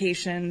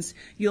communications,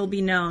 you'll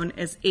be known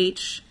as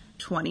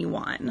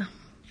H21.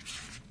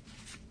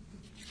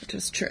 Which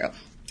is true.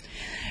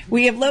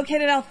 We have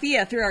located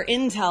Althea through our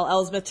intel,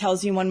 Elsbeth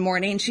tells you one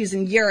morning. She's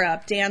in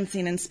Europe,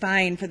 dancing and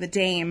spying for the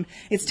dame.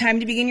 It's time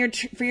to begin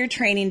for your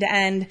training to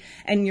end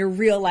and your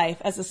real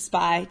life as a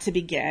spy to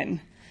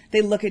begin.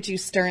 They look at you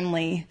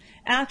sternly.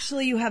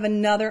 Actually, you have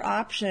another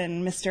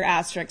option, Mr.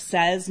 Astruc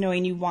says,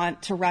 knowing you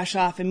want to rush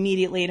off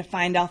immediately to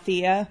find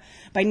Althea.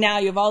 By now,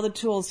 you have all the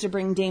tools to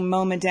bring Dame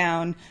Moma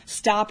down,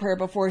 stop her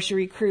before she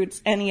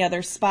recruits any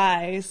other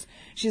spies.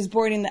 She's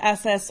boarding the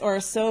SS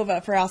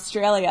Orisova for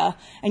Australia,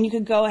 and you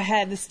could go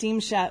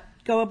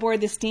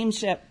aboard the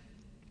steamship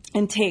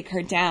and take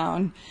her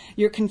down.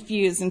 You're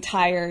confused and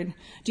tired.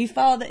 Do you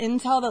follow the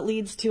intel that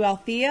leads to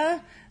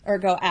Althea or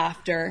go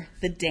after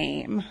the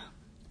dame?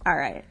 All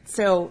right,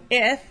 so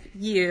if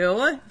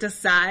you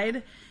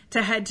decide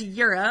to head to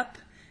Europe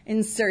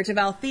in search of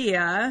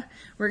Althea,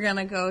 we're going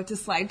to go to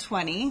slide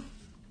 20.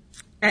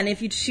 And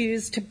if you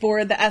choose to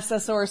board the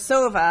SS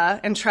Orisova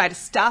and try to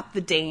stop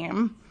the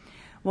dame,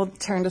 we'll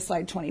turn to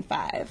slide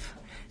 25.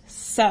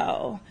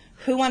 So,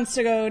 Who wants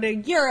to go to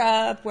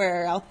Europe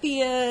where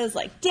Althea is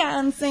like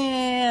dancing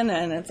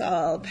and it's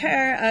all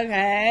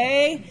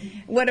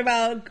okay. What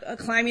about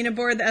climbing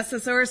aboard the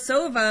SSR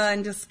Sova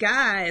in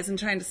disguise and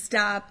trying to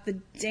stop the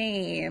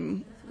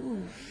Dame?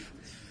 Oof.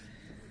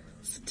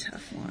 It's a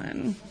tough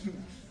one.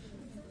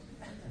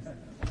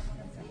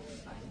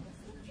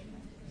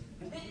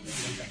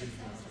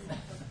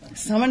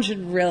 Someone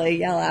should really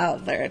yell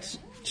out their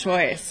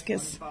choice,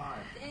 because...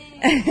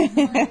 All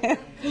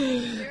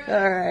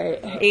right,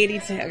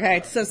 82.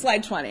 Okay, so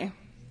slide 20.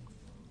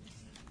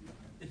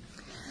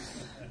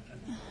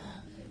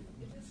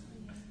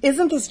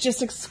 Isn't this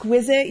just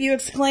exquisite, you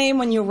exclaim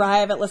when you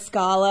arrive at La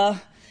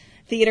Scala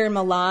Theater in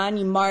Milan.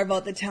 You marvel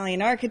at the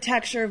Italian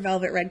architecture,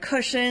 velvet red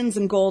cushions,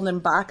 and golden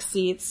box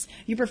seats.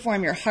 You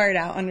perform your heart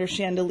out under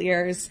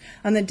chandeliers.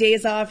 On the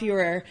days off, you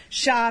are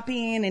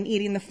shopping and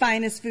eating the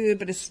finest food,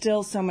 but it's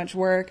still so much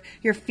work.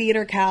 Your feet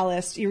are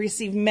calloused. You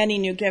receive many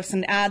new gifts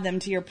and add them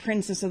to your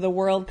Princess of the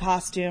World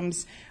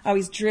costumes,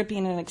 always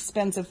dripping in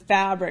expensive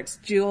fabrics,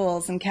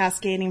 jewels, and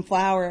cascading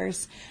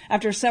flowers.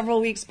 After several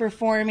weeks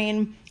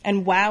performing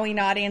and wowing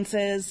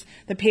audiences,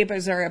 the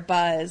papers are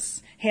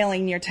abuzz,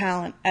 hailing your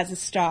talent as a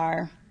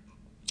star.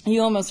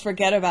 You almost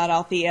forget about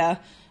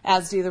Althea,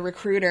 as do the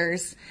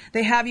recruiters.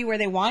 They have you where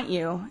they want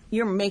you.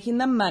 You're making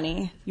them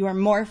money. You are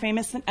more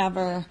famous than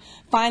ever.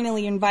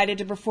 Finally invited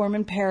to perform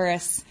in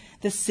Paris,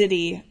 the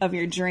city of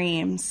your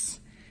dreams.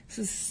 This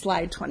is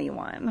slide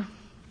 21.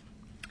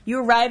 You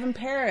arrive in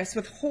Paris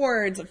with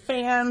hordes of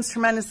fans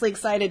tremendously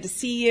excited to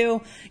see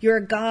you. You're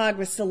agog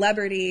with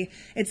celebrity.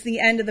 It's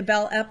the end of the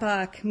Belle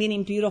Epoque,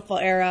 meaning beautiful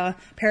era.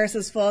 Paris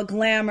is full of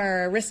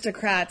glamour,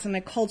 aristocrats, and the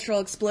cultural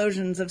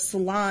explosions of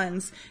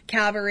salons,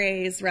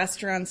 cabarets,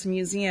 restaurants, and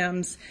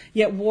museums.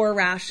 Yet war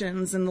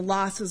rations and the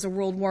losses of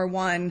World War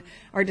I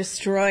are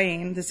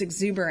destroying this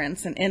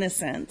exuberance and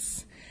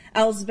innocence.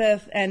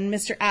 Elsbeth and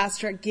Mr.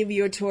 Astruc give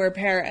you a tour of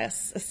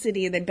Paris, a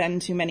city they've been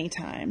to many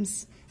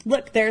times.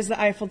 Look, there's the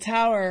Eiffel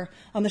Tower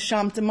on the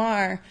Champ de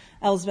Mars.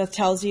 Elsbeth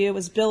tells you it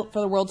was built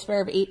for the World's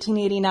Fair of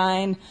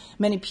 1889.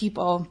 Many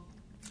people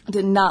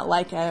did not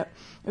like it.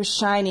 It was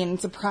shining and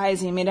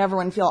surprising, made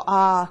everyone feel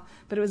awe,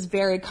 but it was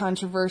very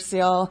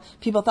controversial.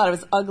 People thought it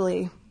was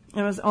ugly.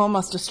 It was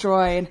almost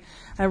destroyed.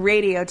 A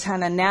radio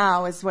antenna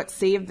now is what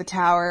saved the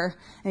tower,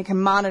 and it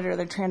can monitor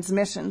the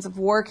transmissions of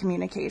war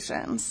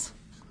communications.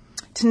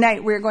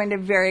 Tonight, we're going to a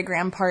very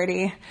grand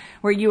party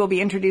where you will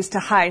be introduced to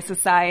high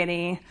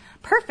society.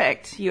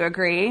 Perfect, you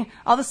agree.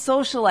 All the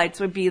socialites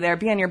would be there.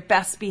 Be on your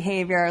best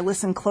behavior.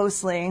 Listen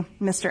closely,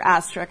 Mr.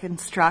 Astruc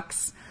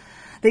instructs.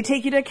 They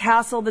take you to a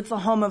castle that's the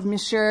home of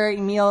Monsieur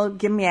Emile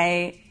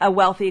Guimier, a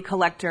wealthy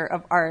collector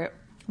of art.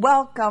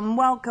 Welcome,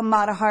 welcome,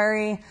 Mata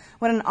Hari.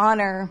 What an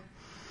honor.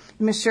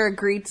 Monsieur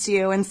greets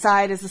you.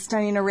 Inside is a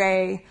stunning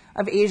array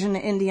of Asian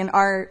and Indian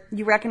art.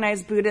 You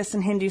recognize Buddhist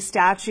and Hindu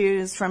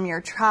statues from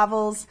your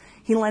travels.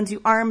 He lends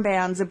you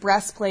armbands, a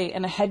breastplate,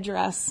 and a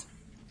headdress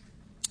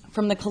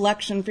from the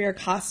collection for your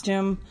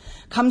costume.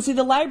 Come see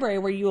the library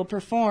where you will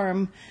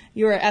perform.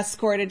 You are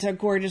escorted to a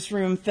gorgeous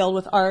room filled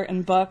with art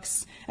and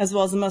books, as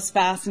well as the most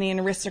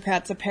fascinating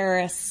aristocrats of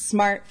Paris.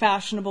 Smart,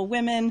 fashionable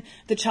women,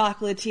 the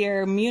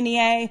chocolatier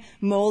Meunier,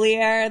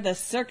 Molière, the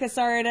circus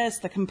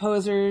artist, the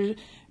composer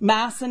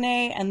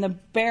Massenet, and the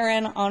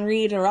Baron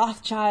Henri de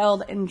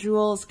Rothschild, and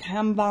Jules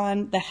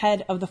Cambon, the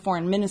head of the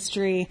foreign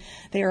ministry.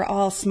 They are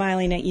all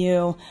smiling at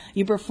you.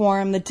 You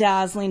perform the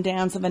dazzling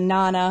dance of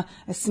Inanna,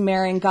 a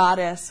Sumerian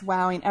goddess,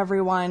 wowing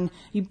everyone.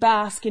 You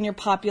bask in your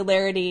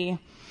popularity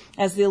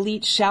as the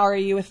elite shower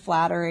you with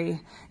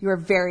flattery. You are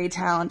very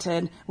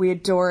talented. We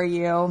adore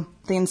you.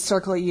 They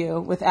encircle you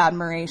with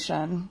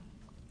admiration.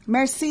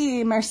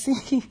 Merci,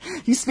 merci.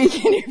 You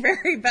speak in your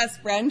very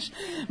best French.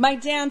 My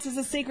dance is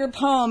a sacred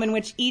poem in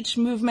which each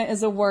movement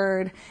is a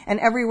word, and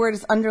every word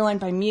is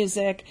underlined by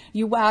music.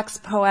 You wax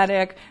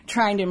poetic,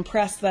 trying to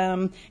impress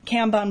them.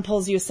 Cambon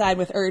pulls you aside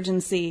with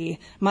urgency.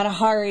 Mata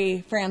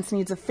Hari, France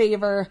needs a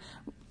favor.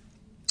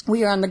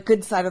 We are on the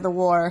good side of the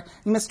war.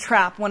 You must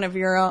trap one of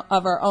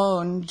our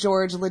own,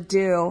 Georges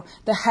Ledoux,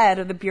 the head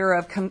of the Bureau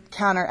of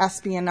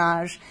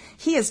Counter-Espionage.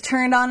 He has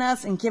turned on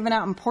us and given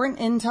out important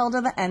intel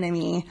to the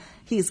enemy.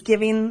 He's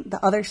giving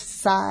the other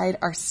side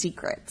our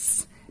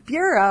secrets.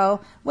 Bureau?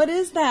 What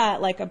is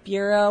that? Like a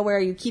bureau where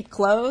you keep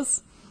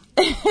clothes?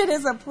 It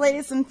is a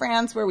place in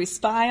France where we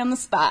spy on the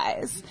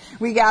spies.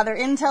 We gather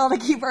intel to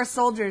keep our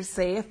soldiers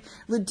safe.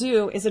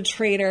 Ledoux is a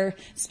traitor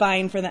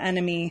spying for the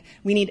enemy.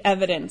 We need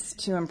evidence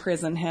to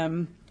imprison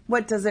him.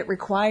 What does it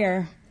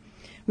require?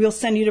 We will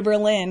send you to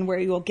Berlin, where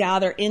you will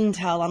gather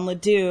intel on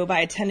Ledoux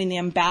by attending the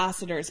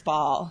ambassador's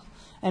ball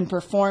and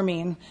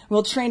performing.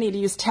 We'll train you to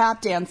use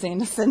tap dancing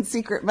to send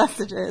secret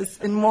messages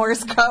in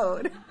Morse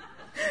code.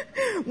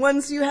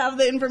 Once you have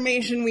the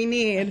information we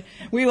need,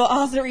 we will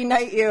also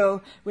reunite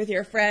you with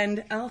your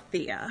friend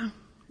Althea.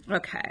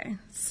 Okay,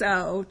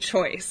 so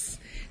choice.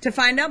 To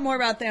find out more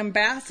about the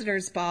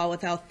ambassador's ball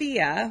with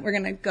Althea, we're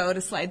going to go to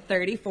slide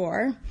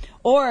 34,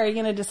 or you're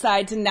going to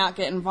decide to not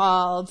get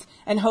involved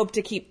and hope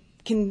to keep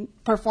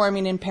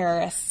performing in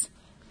Paris,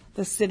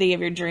 the city of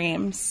your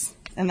dreams.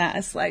 And that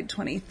is slide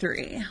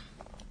 23.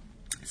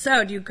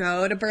 So, do you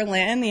go to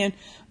Berlin, the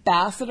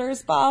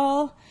ambassador's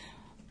ball?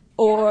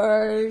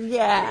 Or,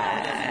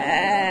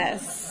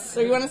 yes.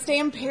 Or you want to stay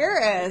in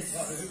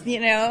Paris,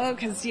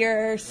 because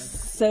you're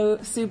so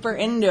super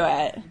into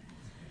it.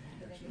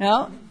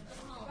 No?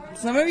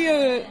 Some of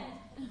you,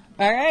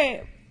 all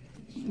right.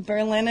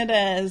 Berlin it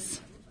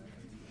is.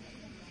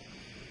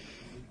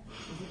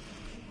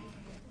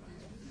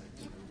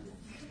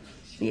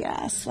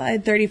 Yeah,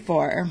 slide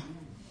 34.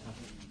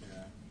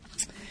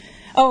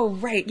 Oh,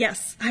 right,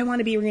 yes. I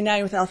want to be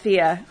reunited with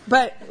Althea.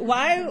 But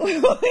why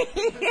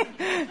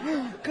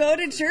go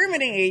to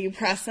Germany? You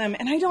press them.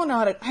 And I don't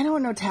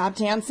know tap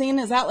dancing.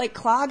 Is that like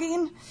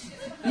clogging?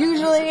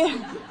 Usually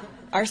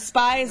our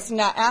spies do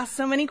not ask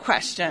so many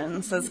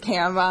questions, says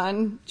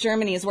Kanban.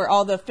 Germany is where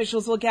all the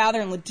officials will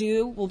gather, and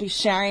Ledoux will be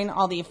sharing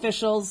all the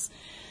officials.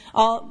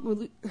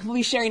 We'll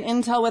be sharing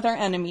intel with our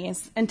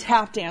enemies, and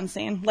tap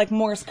dancing, like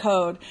Morse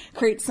code,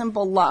 creates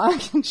simple long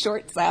and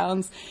short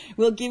sounds.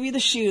 We'll give you the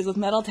shoes with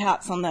metal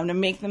taps on them to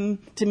make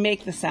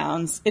the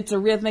sounds. It's a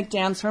rhythmic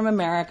dance from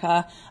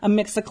America, a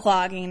mix of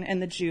clogging and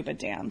the Juba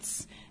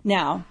dance.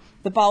 Now,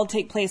 the ball will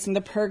take place in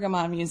the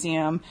Pergamon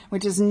Museum,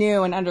 which is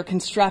new and under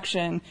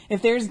construction.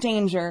 If there's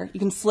danger, you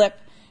can slip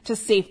to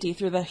safety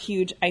through the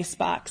huge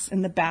icebox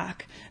in the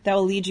back that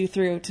will lead you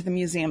through to the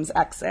museum's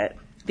exit.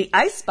 The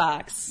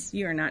icebox,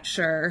 you're not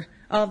sure.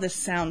 All this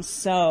sounds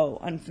so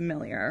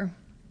unfamiliar.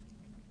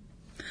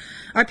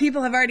 Our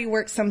people have already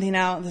worked something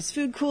out. This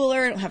food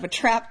cooler, it'll have a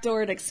trap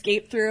door to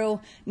escape through.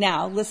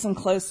 Now, listen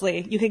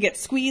closely. You could get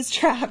squeezed,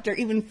 trapped, or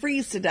even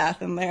freeze to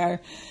death in there.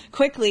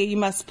 Quickly, you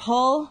must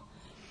pull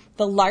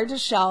the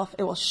largest shelf.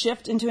 It will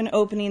shift into an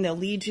opening that'll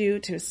lead you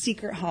to a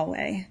secret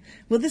hallway.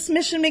 Will this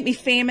mission make me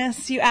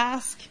famous, you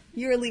ask?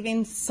 You're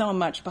leaving so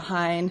much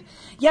behind.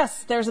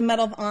 Yes, there's a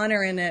Medal of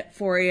Honor in it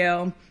for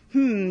you.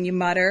 You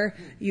mutter.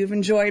 You've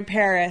enjoyed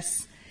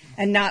Paris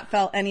and not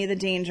felt any of the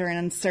danger and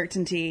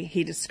uncertainty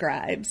he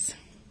describes.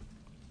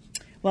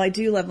 Well, I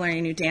do love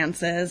learning new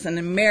dances, an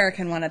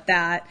American one at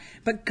that.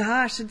 But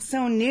gosh, it's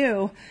so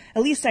new.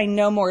 At least I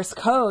know Morse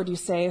code, you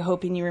say,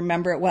 hoping you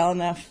remember it well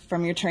enough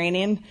from your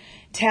training.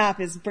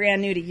 Tap is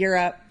brand new to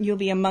Europe. You'll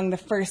be among the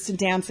first to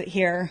dance it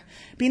here.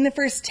 Being the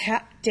first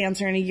tap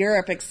dancer in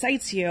Europe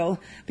excites you,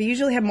 but you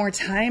usually have more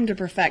time to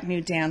perfect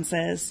new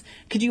dances.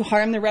 Could you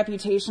harm the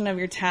reputation of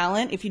your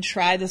talent if you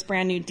try this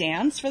brand new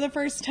dance for the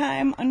first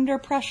time under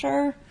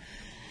pressure?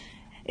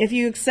 If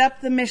you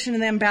accept the mission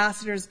of the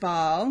ambassador's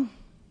ball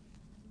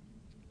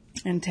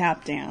and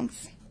tap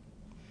dance,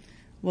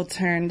 we'll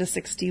turn to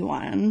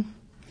 61.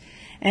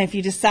 And if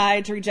you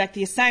decide to reject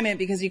the assignment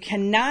because you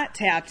cannot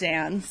tap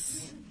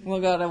dance,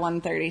 we'll go to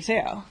 132.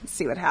 Let's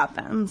see what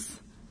happens.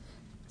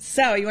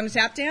 So, you want to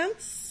tap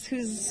dance?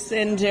 Who's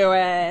into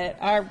it?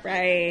 All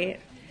right.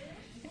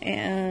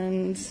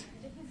 And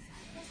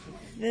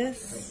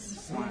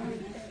this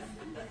one.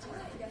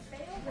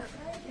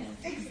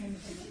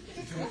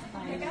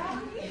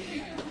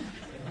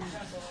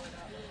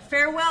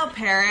 Farewell,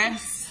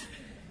 Paris.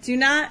 Do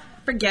not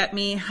forget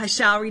me. I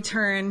shall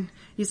return.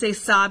 You say,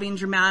 sobbing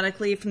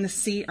dramatically from the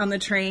seat on the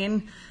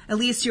train. At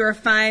least you are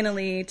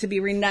finally to be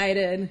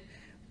reunited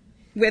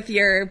with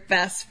your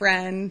best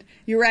friend.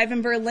 You arrive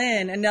in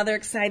Berlin, another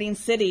exciting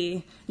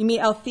city. You meet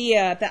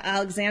Althea at the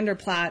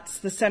Alexanderplatz,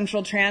 the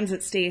central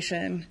transit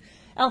station.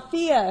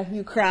 Althea,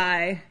 you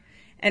cry,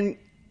 and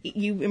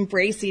you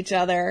embrace each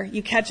other.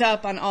 You catch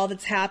up on all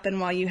that's happened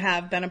while you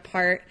have been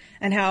apart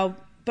and how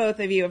both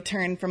of you have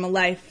turned from a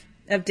life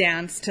of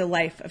dance to a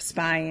life of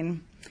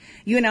spying.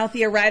 You and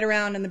Althea ride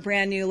around in the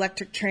brand new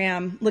electric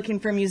tram looking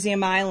for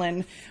Museum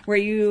Island where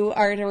you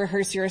are to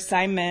rehearse your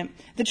assignment.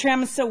 The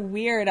tram is so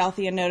weird,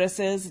 Althea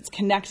notices. It's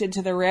connected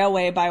to the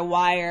railway by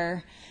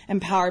wire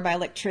and powered by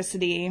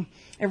electricity.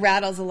 It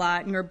rattles a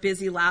lot and you're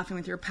busy laughing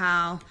with your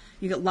pal.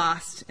 You get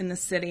lost in the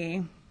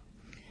city.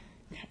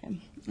 Okay.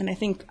 And I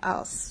think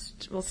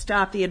we'll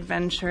stop the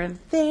adventure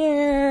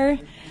there.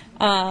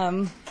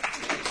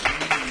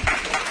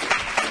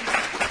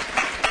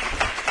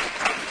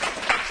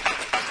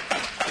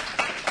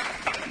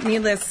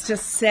 Needless to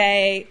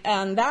say,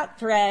 on that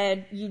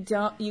thread, you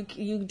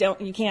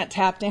can't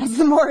tap dance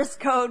the Morse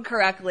code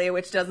correctly,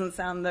 which doesn't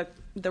sound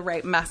the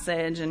right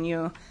message, and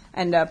you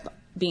end up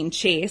being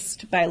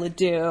chased by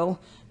Ledoux,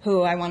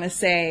 who I want to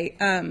say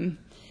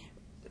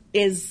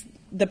is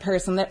the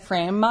person that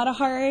framed Mata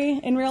Hari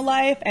in real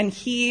life, and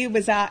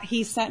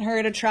he sent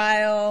her to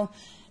trial.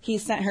 He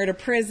sent her to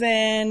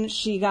prison.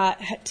 She got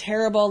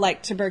terrible,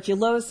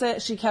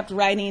 tuberculosis. She kept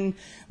writing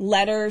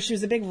letters. She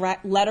was a big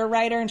letter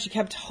writer, and she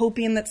kept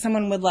hoping that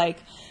someone would,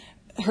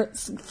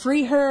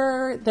 free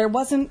her. There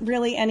wasn't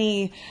really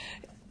any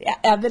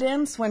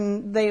evidence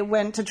when they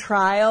went to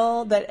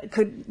trial that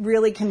could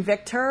really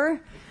convict her.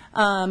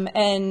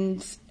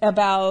 And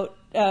about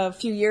a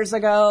few years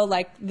ago,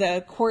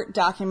 the court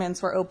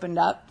documents were opened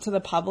up to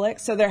the public.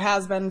 So there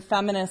has been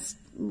feminist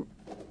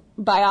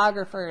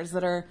biographers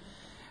that are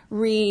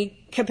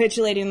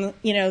recapitulating,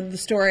 the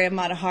story of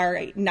Mata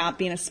Hari not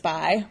being a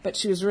spy, but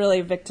she was really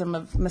a victim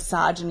of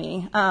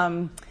misogyny.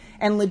 And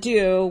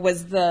Ledoux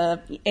was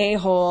the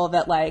a-hole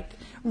that,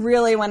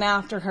 really went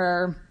after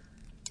her.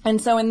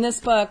 And so in this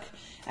book,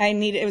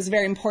 it was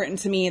very important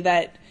to me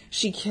that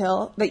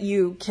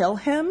you kill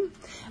him,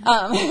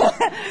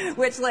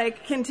 which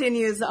like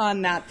continues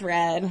on that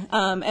thread.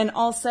 And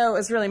also it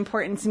was really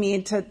important to me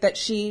that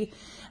she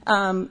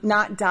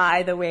not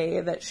die the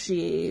way that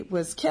she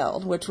was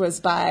killed, which was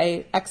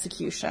by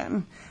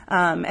execution.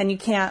 And you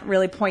can't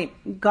really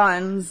point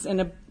guns in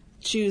a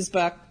Choose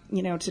book,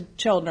 to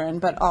children,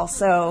 but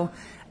also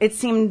it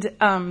seemed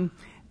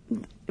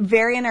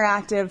very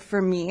interactive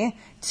for me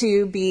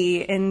to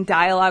be in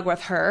dialogue with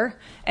her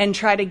and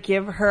try to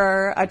give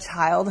her a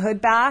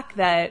childhood back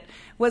that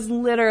was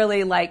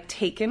literally like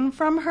taken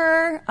from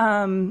her,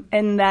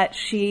 and that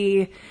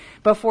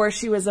before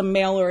she was a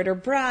mail order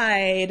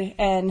bride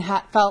and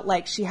felt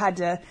like she had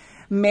to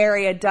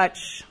marry a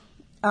Dutch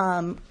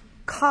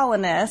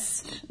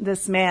colonist,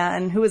 this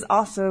man who was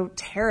also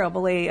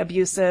terribly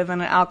abusive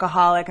and an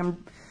alcoholic,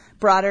 and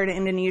brought her to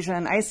Indonesia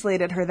and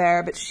isolated her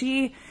there. But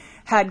she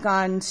had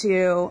gone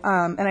to,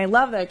 and I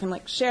love that I can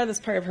share this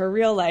part of her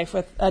real life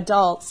with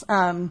adults.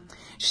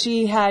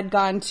 She had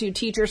gone to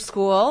teacher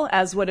school,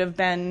 as would have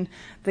been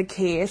the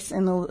case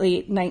in the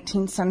late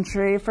 19th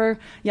century for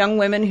young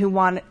women who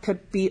could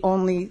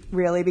only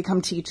really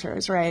become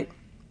teachers, right?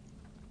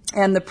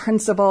 And the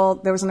principal,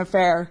 there was an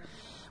affair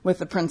with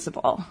the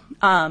principal.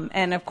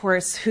 And of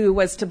course, who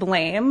was to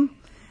blame?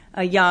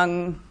 A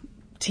young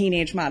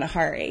teenage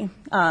Matahari.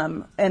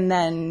 And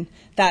then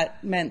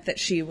that meant that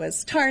she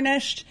was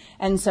tarnished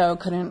and so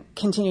couldn't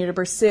continue to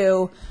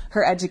pursue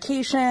her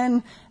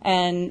education.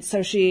 And so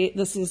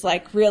this is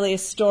really a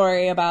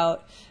story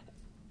about,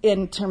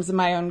 in terms of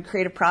my own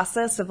creative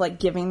process of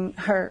giving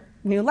her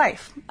new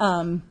life.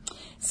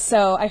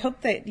 So I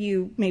hope that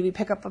you maybe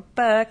pick up a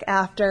book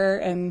after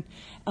and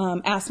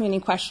ask me any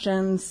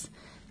questions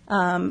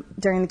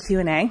during the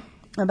Q&A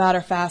about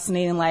her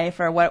fascinating life,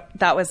 or what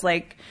that was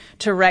like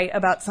to write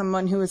about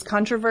someone who was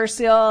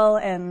controversial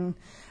and,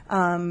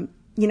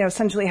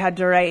 essentially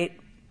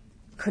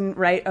couldn't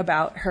write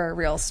about her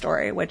real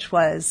story, which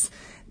was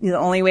the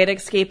only way to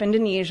escape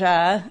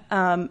Indonesia,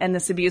 and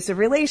this abusive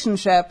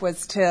relationship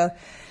was to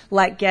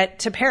get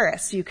to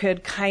Paris. You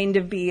could kind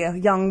of be a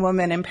young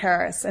woman in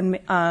Paris, and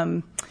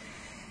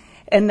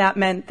that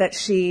meant that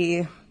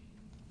she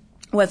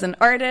was an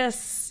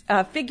artist,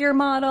 a figure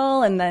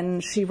model, and then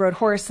she rode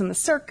horse in the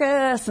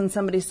circus, and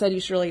somebody said you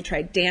should really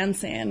try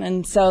dancing.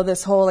 And so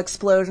this whole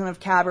explosion of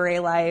cabaret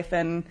life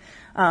and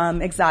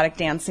exotic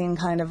dancing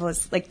kind of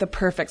was the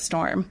perfect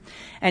storm.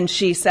 And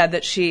she said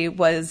that she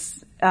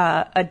was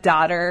a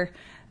daughter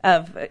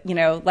of,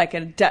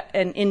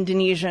 an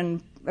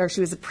Indonesian, or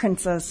she was a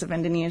princess of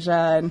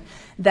Indonesia, and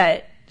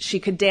that she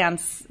could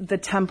dance the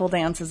temple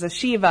dances of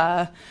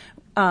Shiva,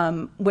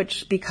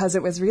 which, because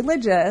it was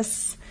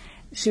religious,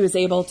 she was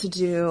able to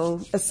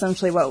do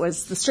essentially what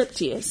was the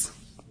striptease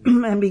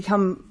and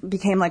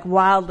became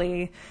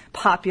wildly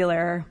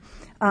popular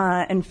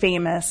and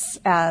famous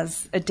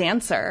as a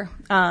dancer,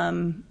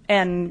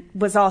 and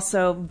was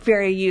also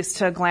very used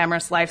to a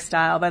glamorous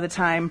lifestyle by the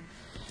time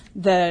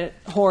the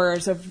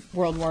horrors of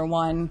World War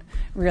I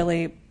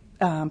really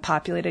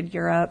populated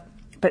Europe.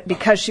 But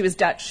because she was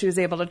Dutch, she was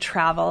able to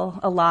travel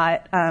a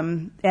lot,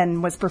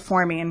 and was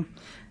performing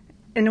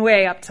in a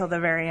way up till the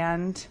very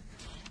end.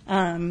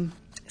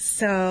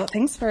 So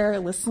thanks for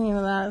listening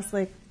to that.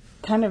 It's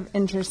kind of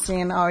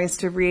interesting always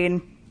to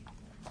read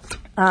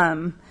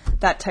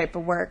that type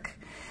of work.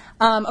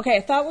 Okay,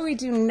 I thought what we'd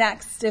do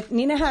next, if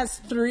Nina has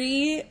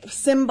 3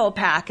 symbol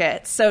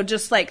packets, so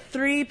just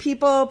 3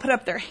 people put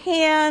up their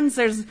hands.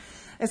 There's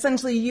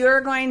essentially,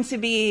 you're going to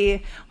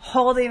be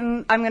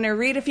I'm going to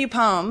read a few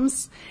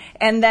poems,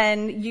 and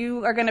then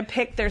you are going to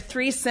pick their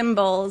 3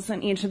 symbols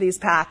in each of these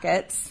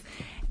packets.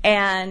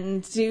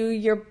 And do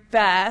your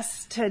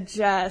best to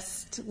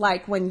just,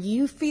 when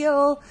you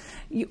feel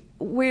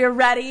we're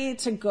ready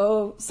to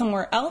go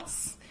somewhere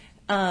else,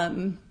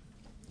 hold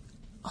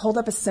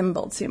up a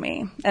symbol to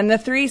me. And the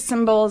 3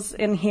 symbols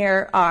in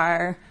here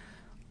are,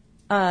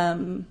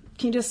 can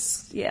you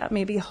just,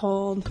 maybe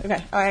hold,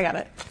 okay, oh, I got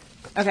it.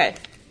 Okay,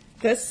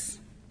 let's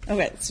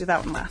do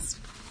that one last.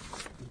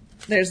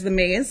 There's the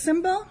maze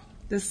symbol.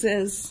 This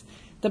is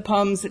the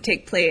poems that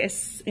take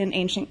place in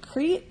ancient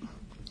Crete.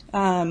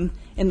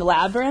 In the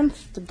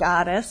labyrinth, the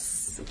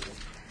goddess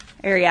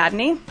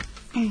Ariadne.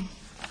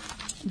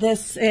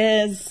 This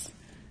is,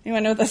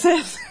 anyone know what this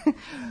is?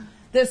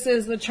 This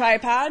is the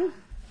tripod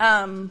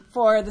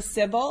for the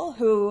Sibyl,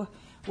 who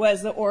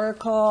was the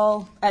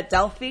oracle at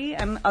Delphi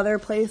and other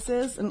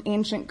places in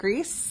ancient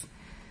Greece.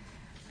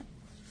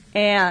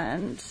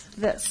 And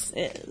this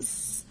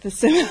is the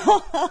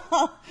symbol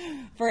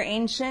for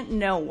ancient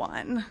no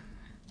one.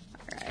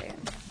 All right,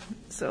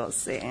 so we'll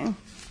see.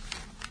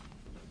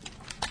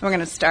 We're going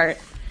to start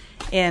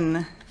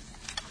with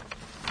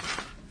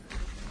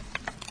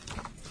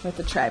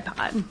the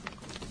tripod.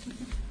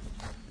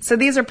 So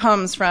these are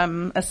poems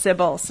from a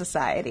Sibyl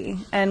society,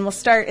 and we'll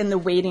start in the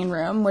waiting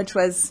room, which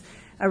was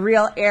a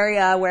real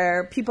area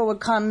where people would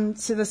come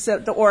to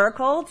the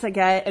oracle to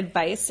get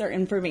advice or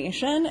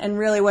information, and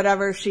really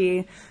whatever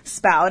she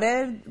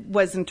spouted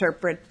was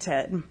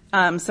interpreted.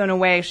 So in a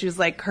way, she was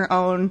like her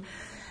own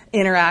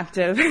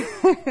interactive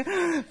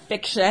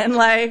fiction.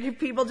 Like,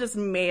 people just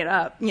made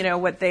up,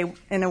 what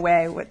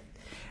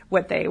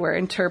they were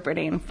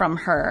interpreting from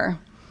her.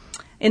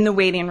 In the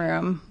waiting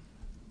room.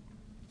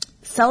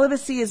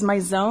 Celibacy is my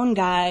zone,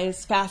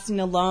 guys. Fasting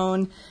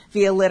alone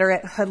via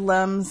literate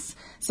hoodlums,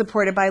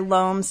 supported by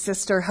loam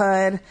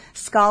sisterhood.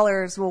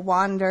 Scholars will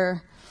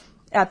wander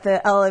at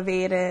the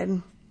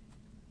elevated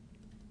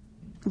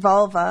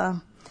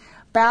vulva,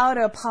 bow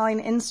to a appalling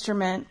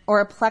instrument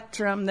or a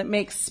plectrum that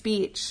makes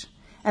speech,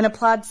 and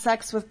applaud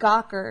sex with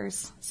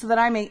gawkers, so that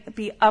I may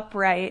be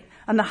upright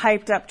on the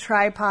hyped-up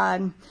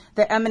tripod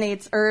that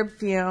emanates herb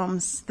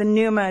fumes, the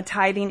pneuma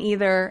tiding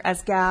either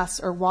as gas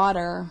or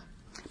water.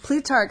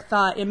 Plutarch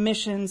thought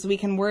emissions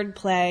weaken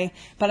wordplay,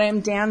 but I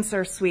am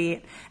dancer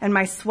sweet, and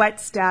my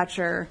sweat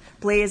stature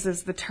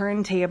blazes the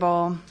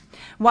turntable.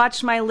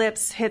 Watch my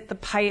lips hit the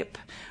pipe.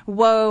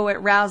 Woe, it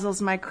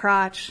rousels my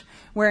crotch,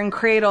 where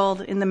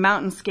encradled in the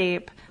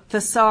mountainscape,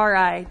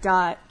 thesauri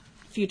dot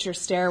future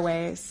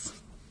stairways.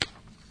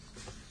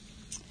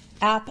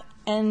 App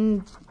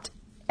and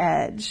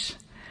edge.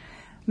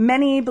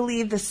 Many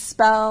believe the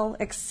spell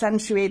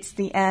accentuates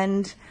the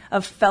end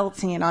of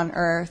felting on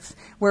earth,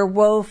 where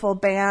woeful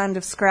band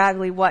of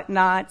scraggly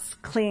whatnots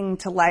cling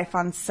to life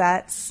on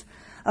sets.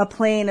 A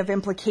plane of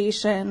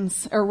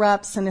implications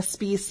erupts in a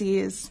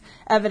species,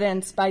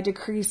 evidenced by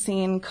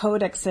decreasing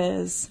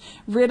codexes.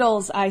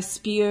 Riddles I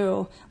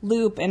spew,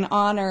 loop in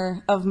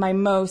honor of my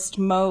most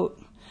mote,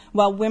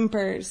 while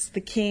whimpers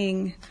the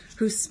king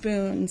who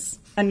spoons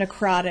a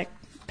necrotic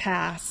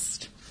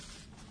past.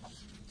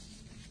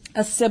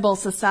 A Sibyl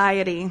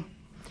society.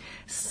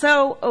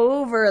 So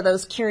over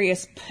those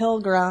curious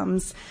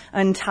pilgrims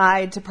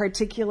untied to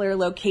particular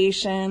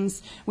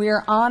locations. We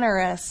are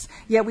onerous,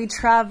 yet we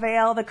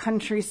travail the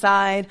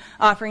countryside,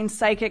 offering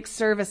psychic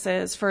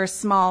services for a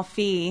small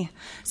fee,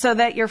 so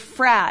that your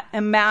frat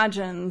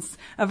imagines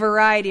a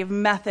variety of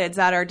methods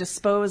at our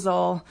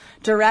disposal.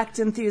 Direct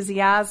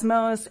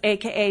enthusiasmos,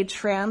 aka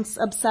trance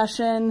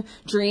obsession,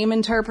 dream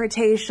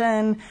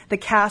interpretation, the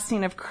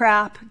casting of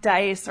crap,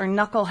 dice, or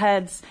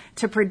knuckleheads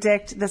to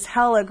predict this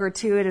hella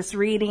gratuitous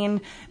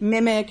reading,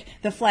 mimic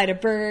the flight of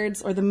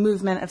birds or the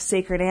movement of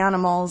sacred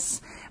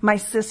animals. My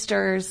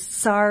sisters,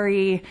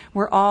 sorry,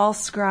 we're all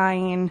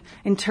scrying,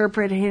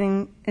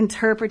 interpreting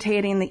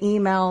the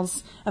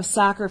emails of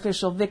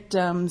sacrificial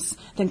victims,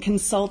 then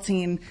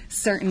consulting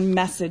certain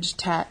message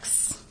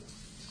texts.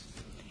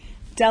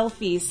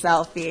 Delphi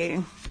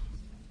selfie.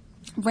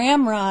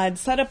 Ramrod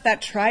set up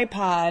that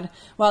tripod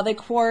while they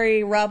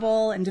quarry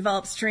rubble and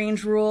develop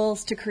strange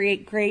rules to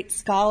create great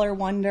scholar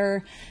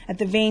wonder. At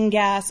the vein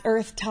gas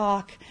earth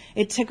talk,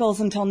 it tickles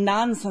until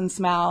nonsense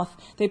mouth.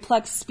 They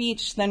pluck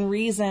speech, then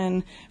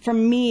reason.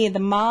 From me, the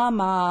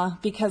mama,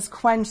 because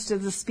quenched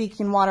is the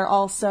speaking water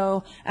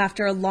also,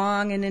 after a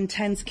long and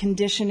intense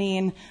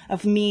conditioning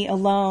of me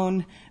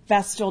alone.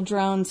 Vestal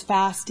drones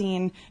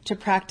fasting to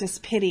practice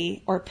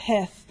pity or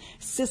pith.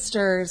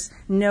 Sisters,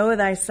 know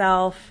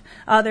thyself.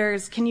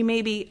 Others, can you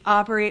maybe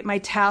operate my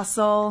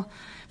tassel?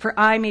 For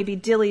I may be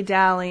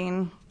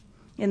dilly-dallying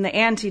in the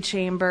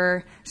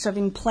antechamber,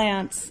 shoving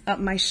plants up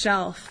my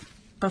shelf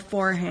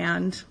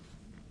beforehand.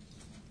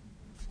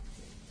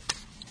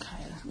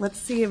 Okay, let's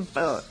see a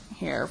vote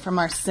here from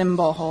our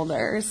symbol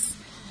holders.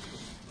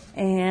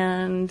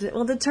 And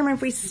we'll determine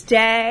if we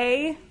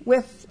stay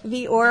with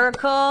the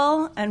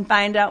oracle and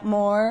find out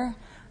more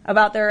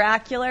about the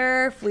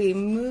oracular, if we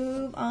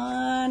move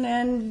on,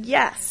 and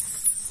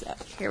yes. So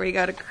here we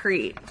go to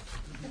Crete.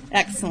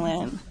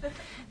 Excellent.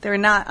 They're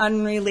not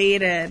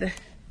unrelated.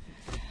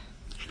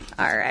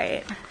 All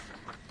right.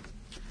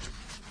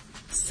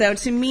 So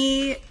to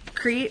me,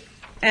 Crete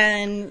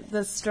and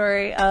the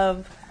story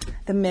of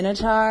the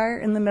Minotaur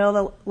in the middle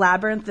of the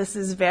labyrinth, this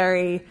is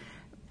very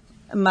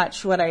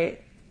much what I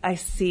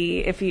see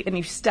if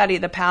you study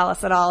the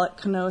palace at all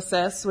at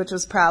Knossos, which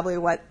is probably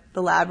what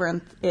the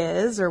labyrinth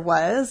is or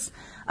was,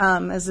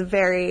 is a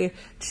very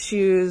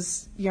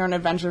choose your own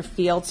adventure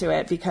feel to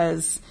it,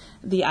 because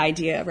the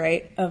idea,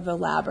 right, of the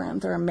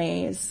labyrinth or a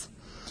maze.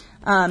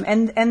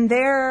 And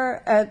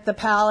there at the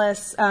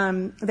palace,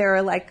 there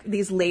are like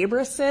these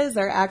labresses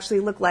that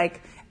actually look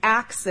like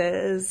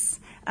axes,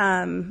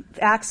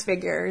 axe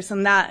figures,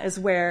 and that is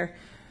where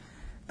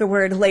the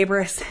word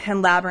labrys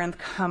and labyrinth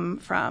come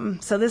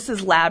from. So this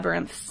is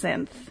labyrinth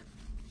synth.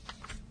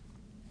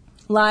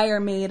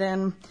 Lyre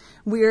maiden,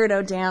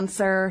 weirdo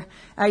dancer,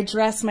 I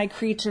dress my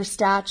creature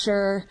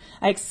stature,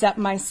 I accept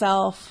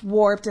myself,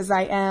 warped as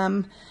I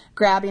am,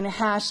 grabbing a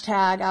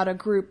hashtag out of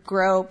group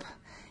grope.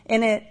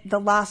 In it, the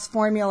lost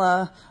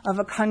formula of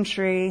a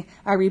country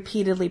I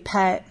repeatedly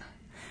pet.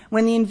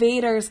 When the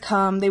invaders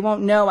come, they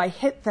won't know I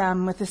hit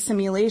them with a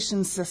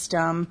simulation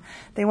system.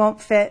 They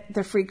won't fit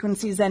the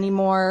frequencies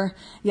anymore,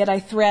 yet I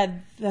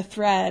thread the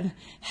thread.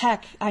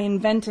 Heck, I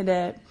invented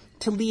it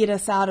to lead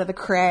us out of the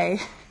cray.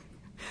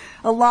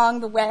 Along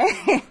the way,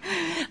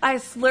 I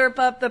slurp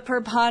up the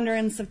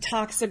preponderance of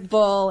toxic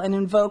bull and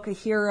invoke a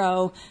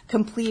hero,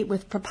 complete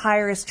with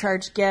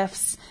papyrus-charged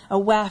gifts, a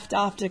weft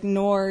oft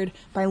ignored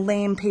by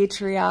lame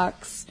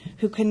patriarchs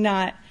who could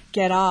not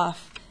get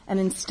off and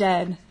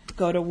instead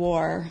go to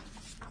war.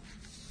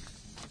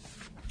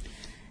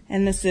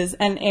 And this is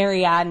an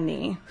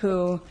Ariadne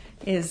who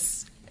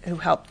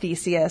helped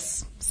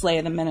Theseus slay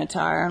the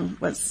Minotaur and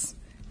was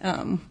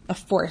a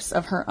force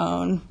of her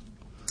own.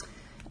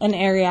 An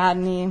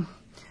Ariadne,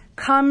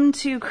 come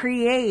to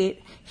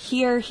create,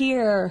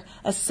 here,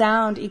 a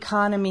sound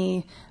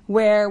economy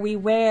where we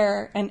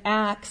wear an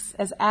axe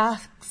as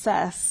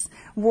access,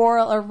 wore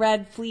a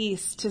red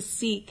fleece to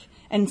seek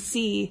and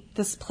see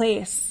this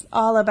place,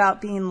 all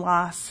about being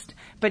lost.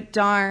 But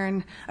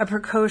darn, a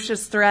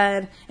precocious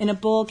thread in a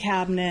bull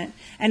cabinet.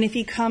 And if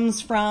he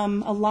comes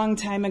from a long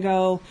time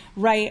ago,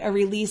 write a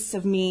release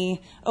of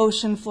me,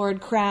 ocean-floored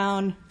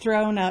crown,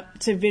 thrown up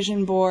to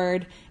vision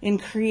board. In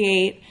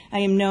create, I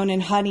am known in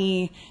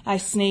honey, I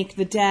snake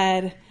the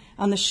dead.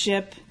 On the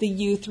ship, the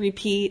youth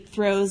repeat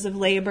throes of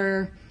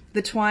labor.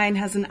 The twine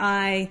has an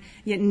eye,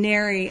 yet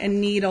nary a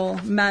needle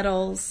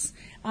metals.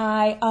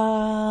 I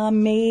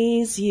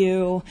amaze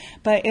you,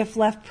 but if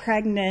left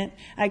pregnant,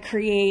 I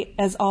create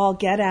as all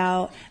get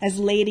out, as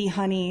lady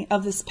honey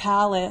of this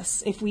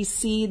palace. If we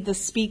cede the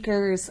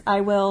speakers,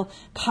 I will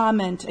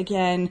comment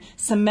again,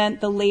 cement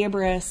the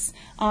laborious,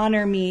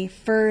 honor me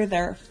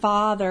further.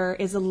 Father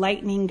is a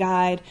lightning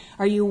guide.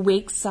 Are you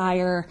awake,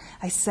 sire?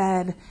 I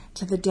said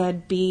to the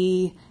dead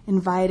bee,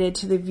 invited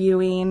to the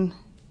viewing.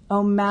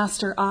 Oh,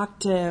 master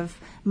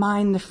octave,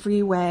 mine the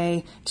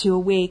freeway to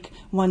awake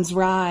one's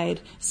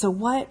ride. So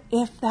what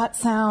if that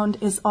sound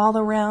is all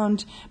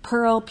around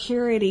pearl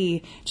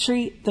purity?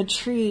 Treat the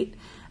treat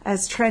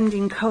as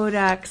trending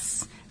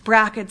codex,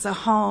 brackets a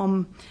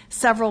home.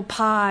 Several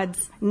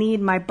pods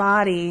need my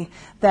body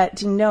that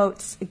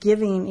denotes a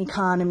giving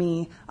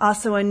economy.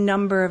 Also a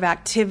number of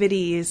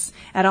activities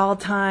at all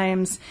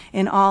times,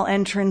 in all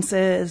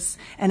entrances,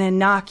 an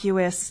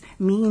innocuous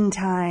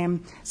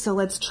meantime. So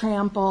let's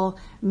trample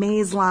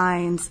maze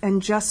lines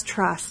and just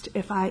trust.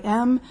 If I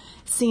am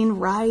seen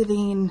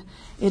writhing,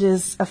 it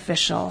is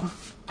official.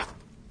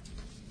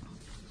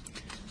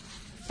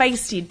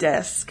 Feisty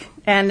disc.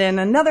 And in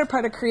another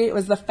part of Create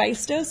was the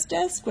Feistos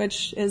disc,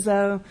 which is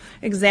a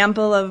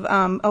example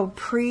of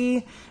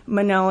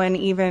pre-Minoan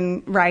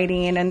even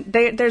writing. And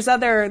there's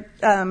other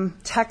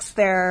text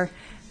there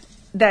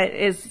that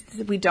is,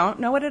 we don't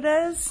know what it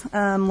is,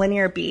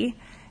 linear B.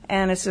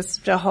 And it's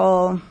just a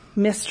whole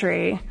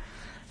mystery.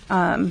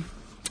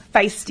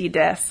 Feisty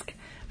disc.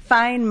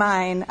 Find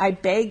mine, I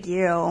beg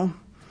you,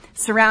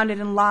 surrounded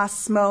in lost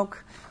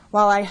smoke,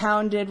 while I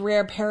hounded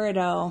rare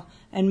peridot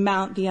and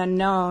mount the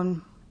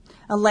unknown.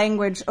 A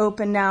language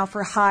open now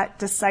for hot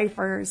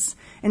deciphers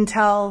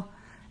until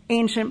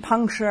ancient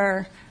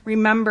puncture,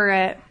 remember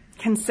it,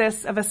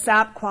 consists of a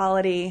sap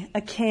quality,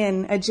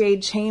 akin a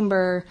jade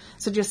chamber.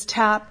 So just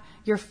tap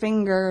your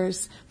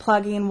fingers,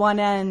 plugging one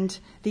end,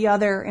 the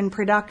other in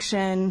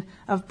production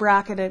of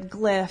bracketed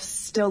glyphs,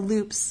 still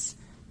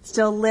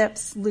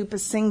lips, loop a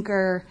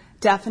sinker,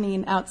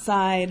 deafening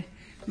outside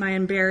my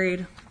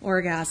unburied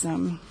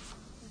orgasm.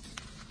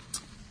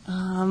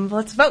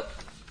 Let's vote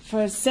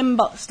for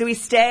symbols. Do we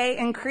stay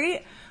in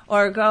Crete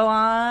or go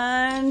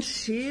on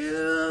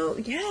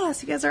to,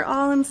 yes, you guys are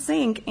all in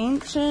sync.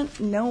 Ancient,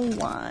 no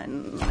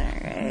one. All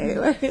right,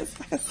 where is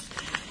this?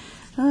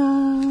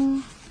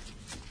 And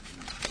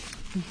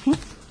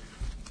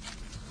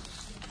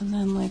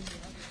then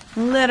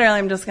literally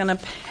I'm just going to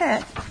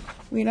pick.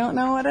 We don't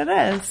know what it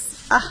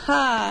is.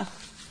 Aha.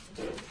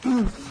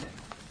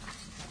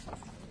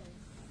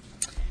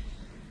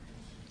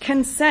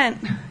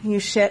 Consent, you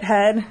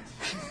shithead.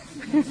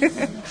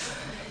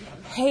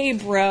 Hey,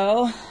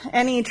 bro,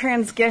 any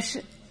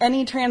transgression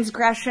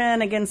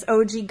against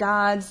OG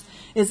gods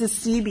is a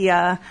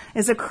sebia,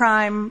 is a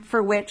crime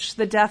for which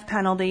the death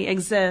penalty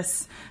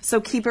exists.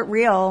 So keep it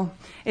real.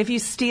 If you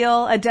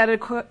steal a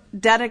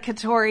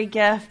dedicatory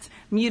gift,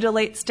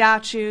 mutilate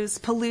statues,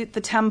 pollute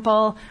the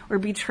temple, or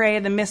betray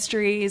the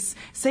mysteries,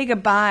 say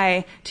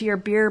goodbye to your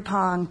beer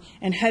pong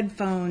and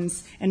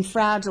headphones and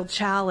fragile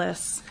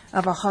chalice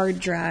of a hard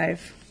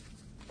drive.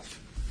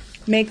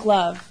 Make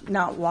love,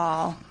 not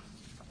wall.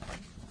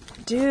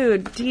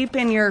 Dude, deep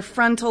in your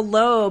frontal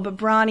lobe, a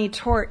brawny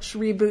torch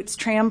reboots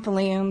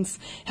trampolines.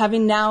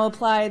 Having now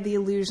applied the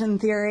illusion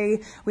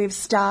theory, we've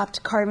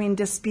stopped carving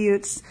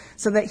disputes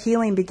so that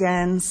healing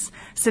begins.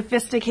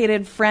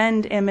 Sophisticated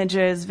friend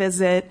images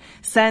visit,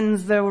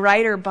 sends the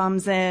writer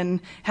bums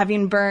in,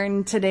 having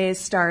burned today's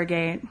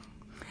Stargate.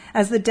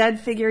 As the dead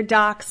figure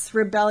docks,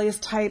 rebellious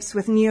types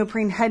with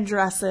neoprene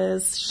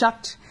headdresses,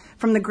 shucked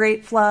from the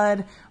great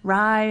flood,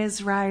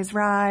 rise, rise,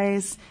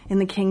 rise in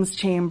the king's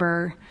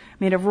chamber.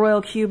 Made of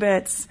royal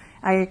cubits,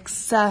 I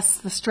access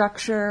the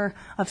structure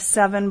of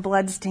 7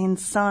 bloodstained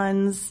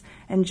suns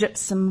and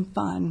gypsum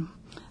fun.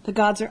 The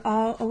gods are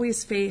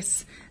always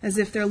face as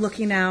if they're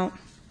looking out.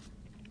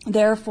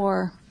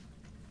 Therefore,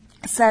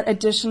 set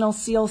additional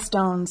seal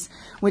stones,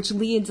 which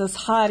leads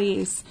us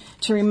hotties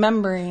to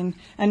remembering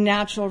a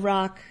natural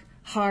rock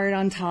hard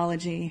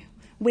ontology.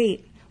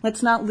 Wait,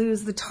 let's not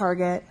lose the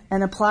target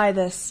and apply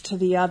this to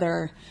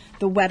the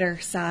wetter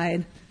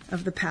side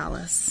of the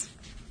palace.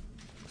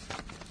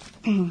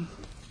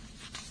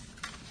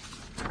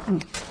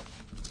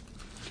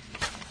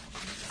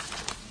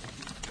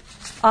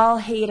 All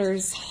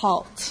haters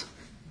halt.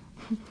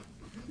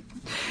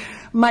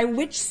 My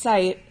witch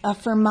sight, a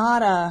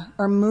fermata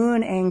or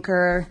moon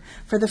anchor,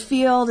 for the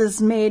field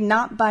is made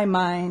not by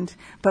mind,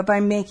 but by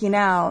making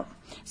out.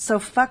 So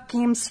fuck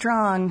game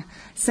strong,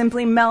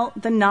 simply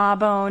melt the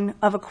gnawbone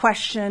of a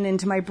question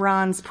into my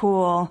bronze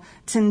pool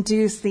to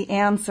induce the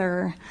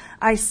answer.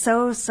 I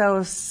so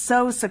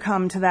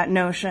succumb to that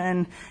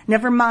notion.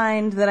 Never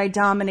mind that I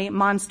dominate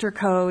monster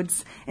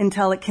codes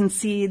until it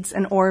concedes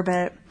an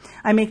orbit.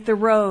 I make the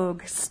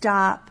rogue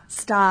stop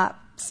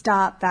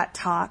that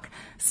talk.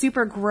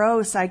 Super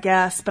gross, I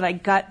guess, but I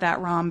gut that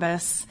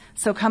rhombus.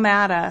 So come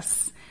at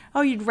us.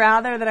 Oh, you'd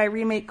rather that I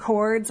remake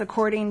chords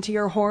according to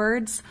your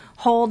hordes?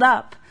 Hold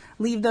up.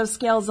 Leave those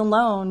scales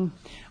alone,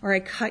 or I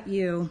cut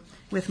you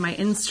with my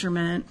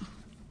instrument.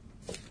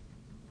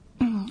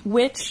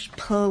 Witch,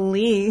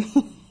 please.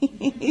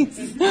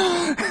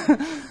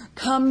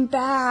 Come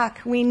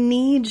back. We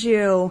need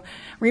you.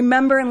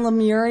 Remember in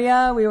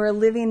Lemuria, we were a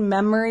living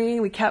memory.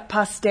 We kept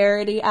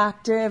posterity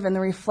active in the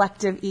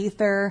reflective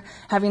ether,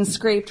 having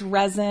scraped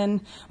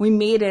resin. We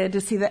mated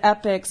to see the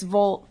epics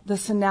volt the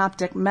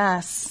synaptic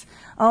mess.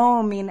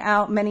 Oming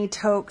out many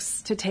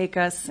tokes to take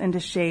us into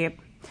shape.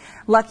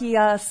 Lucky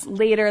us,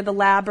 later the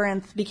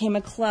labyrinth became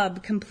a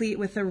club complete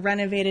with a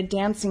renovated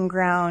dancing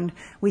ground.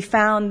 We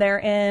found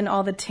therein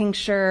all the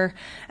tincture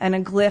and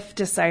a glyph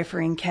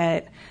deciphering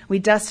kit. We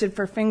dusted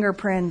for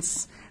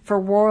fingerprints, for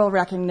world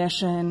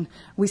recognition.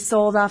 We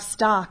sold off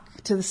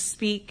stock to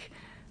speak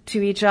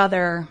to each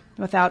other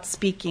without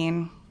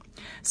speaking.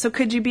 So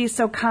could you be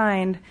so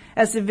kind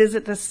as to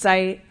visit the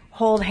site,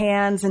 hold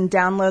hands and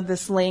download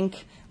this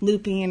link,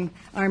 looping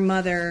our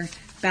mother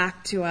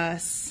back to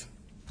us.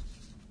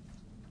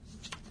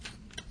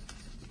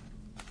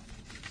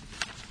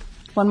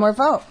 One more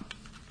vote.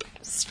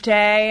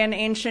 Stay an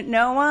ancient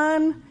no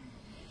one.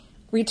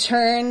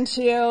 Return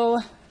to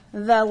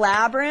the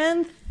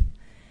labyrinth.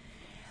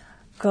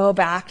 Go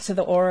back to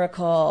the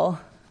oracle.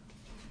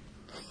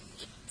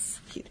 Yes,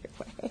 either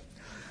way.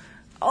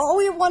 Oh,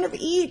 we have one of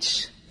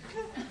each.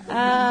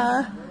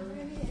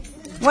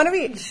 One of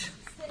each.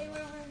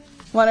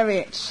 One of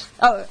each.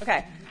 Oh,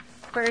 okay.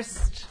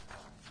 First,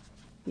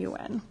 you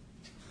win.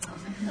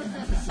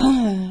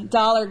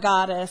 Dollar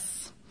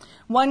goddess.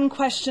 One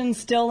question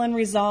still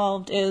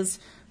unresolved is,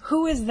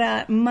 who is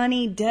that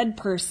money dead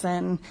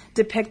person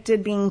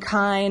depicted being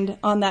kind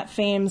on that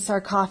famed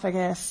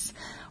sarcophagus?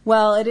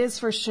 Well, it is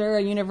for sure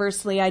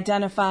universally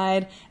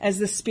identified as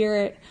the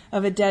spirit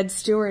of a dead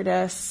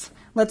stewardess.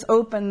 Let's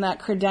open that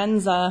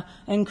credenza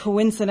and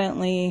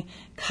coincidentally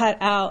cut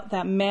out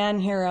that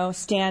man hero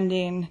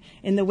standing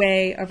in the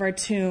way of our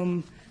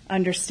tomb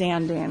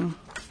understanding.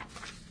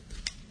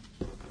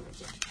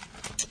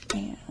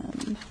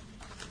 And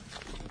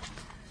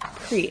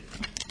Crete.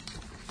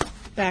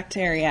 Back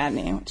to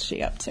Ariadne. What's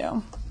she up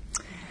to?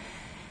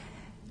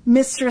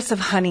 Mistress of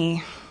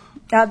honey.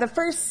 The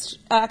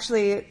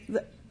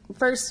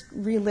first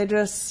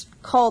religious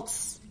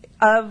cults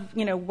of,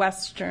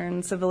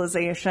 Western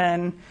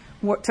civilization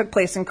took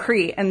place in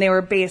Crete, and they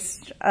were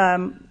based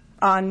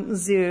on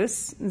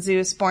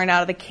Zeus born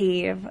out of the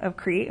cave of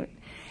Crete,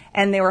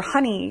 and they were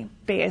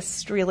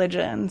honey-based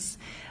religions.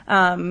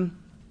 And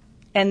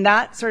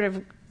that sort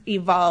of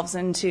evolves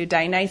into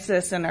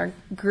Dionysus and our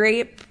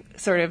grape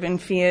sort of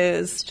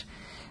infused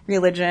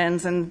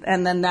religions, and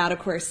then that, of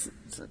course,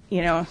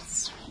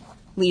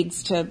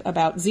 leads to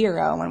about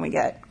zero when we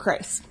get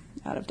Christ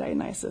out of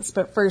Dionysus.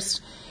 But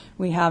first,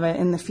 we have it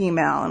in the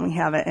female, and we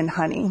have it in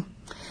honey.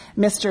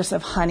 Mistress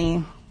of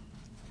honey.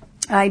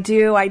 I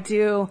do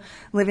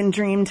live in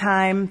dream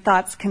time,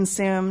 thoughts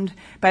consumed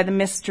by the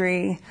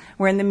mystery,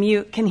 wherein the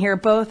mute can hear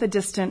both a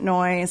distant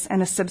noise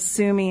and a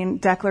subsuming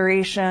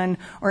declaration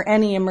or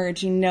any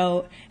emerging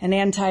note, an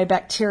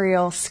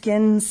antibacterial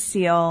skin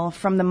seal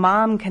from the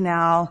mom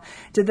canal.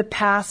 Did the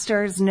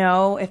pastors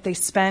know if they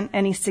spent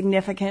any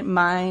significant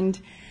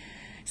mind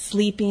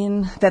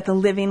sleeping that the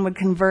living would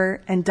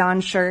convert and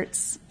don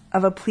shirts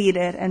of a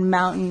pleated and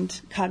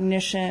mountained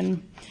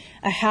cognition?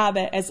 A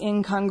habit as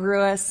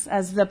incongruous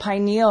as the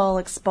pineal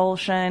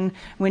expulsion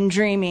when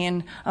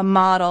dreaming, a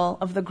model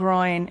of the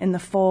groin in the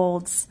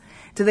folds.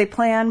 Do they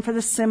plan for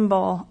the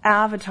symbol,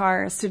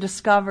 avatars, to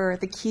discover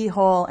the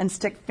keyhole and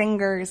stick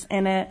fingers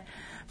in it,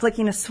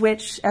 flicking a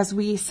switch as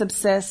we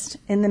subsist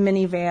in the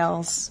mini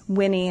veils,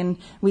 winning,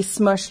 we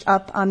smushed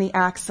up on the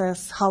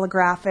axis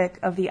holographic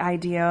of the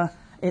idea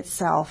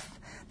itself,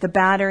 the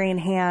battering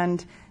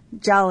hand,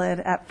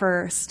 gelid at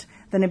first,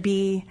 then a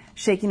bee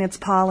shaking its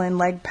pollen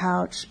leg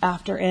pouch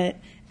after it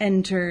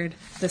entered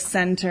the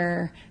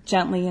center,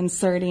 gently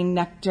inserting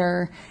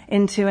nectar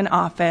into an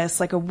office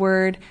like a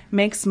word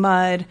makes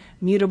mud,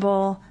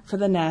 mutable for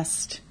the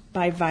nest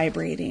by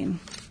vibrating.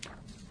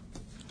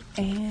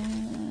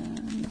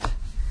 And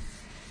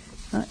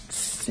let's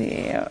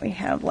see what we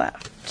have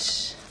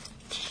left.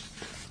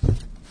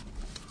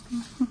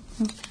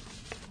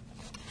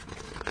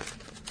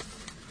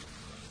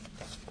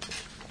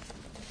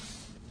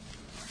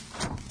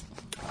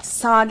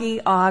 Soggy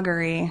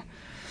augury.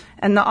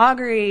 And the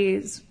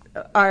auguries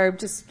are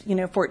just,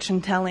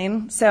 fortune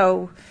telling.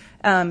 So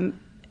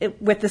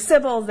with the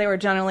Sibyls, they were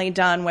generally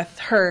done with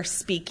her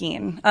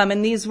speaking.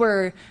 And these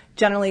were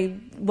generally,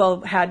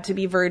 had to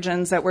be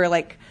virgins that were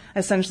like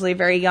essentially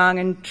very young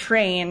and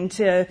trained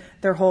to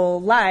their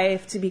whole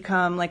life to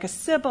become like a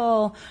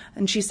Sibyl.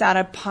 And she sat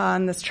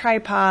upon this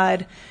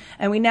tripod.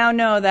 And we now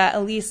know that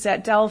at least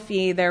at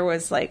Delphi, there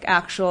was like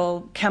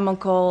actual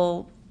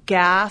chemical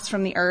gas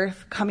from the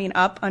earth coming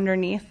up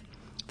underneath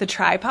the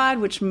tripod,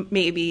 which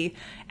maybe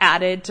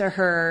added to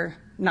her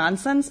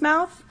nonsense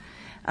mouth.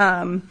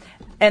 And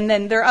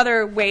then there are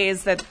other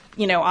ways that,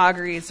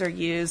 auguries are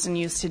used and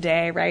used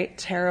today, right?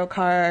 Tarot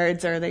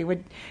cards, or they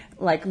would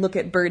like look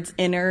at birds'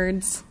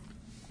 innards.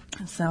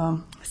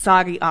 So,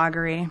 soggy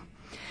augury.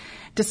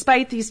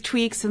 Despite these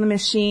tweaks of the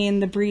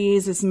machine, the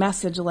breeze is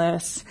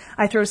messageless.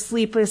 I throw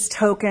sleepless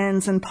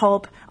tokens and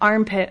pulp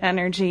armpit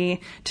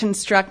energy to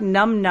instruct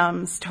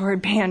num-nums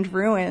toward banned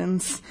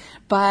ruins.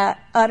 But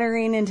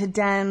uttering into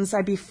dens,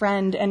 I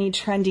befriend any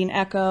trending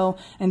echo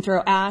and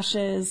throw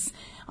ashes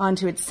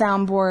onto its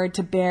soundboard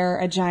to bear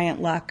a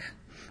giant luck.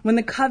 When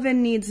the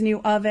coven needs new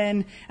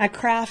oven, I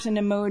craft an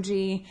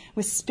emoji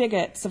with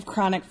spigots of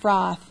chronic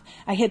froth.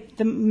 I hit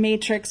the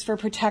matrix for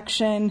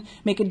protection,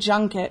 make a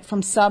junket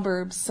from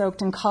suburbs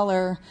soaked in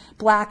color.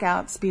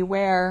 Blackouts,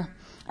 beware.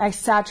 I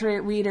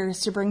saturate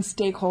readers to bring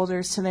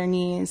stakeholders to their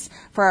knees.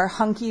 For our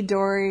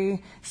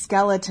hunky-dory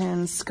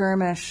skeletons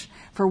skirmish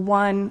for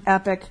one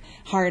epic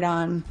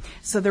hard-on.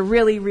 So the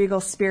really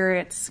regal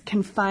spirits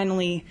can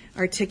finally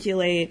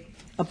articulate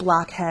a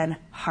blockhead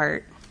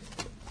heart.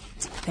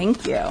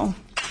 Thank you.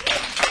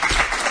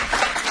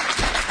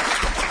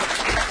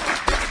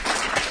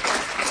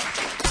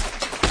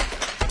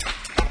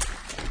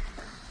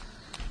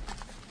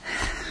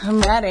 I'm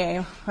ready.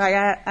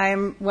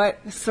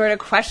 What sort of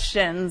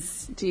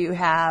questions do you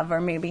have,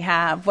 or maybe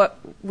have? What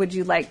would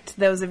you like,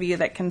 those of you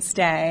that can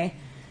stay,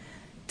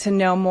 to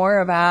know more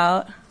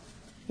about?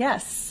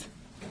 Yes.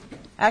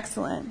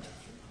 Excellent.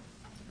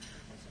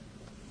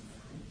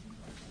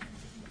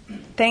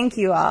 Thank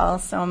you all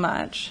so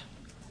much.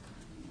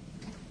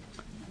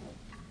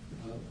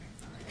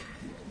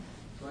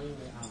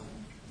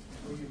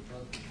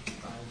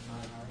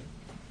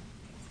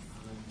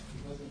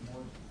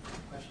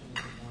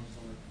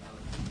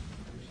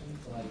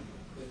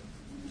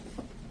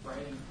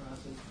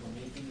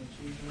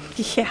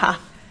 Yeah.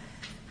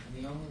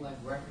 And the only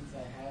reference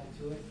I had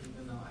to it,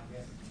 even though I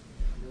guess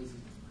it loses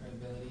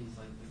credibility, is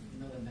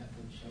the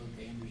Netflix show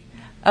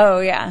Bandersnatch. Oh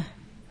yeah.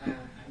 I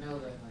know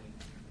that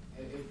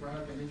it brought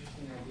up an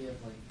interesting idea of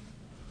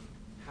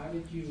how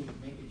did you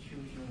make a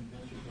choose your own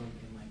adventure book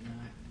and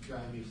not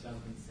drive yourself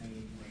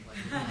insane?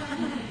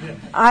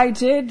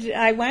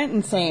 I went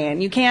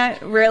insane. You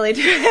can't really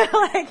do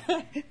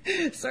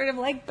it sort of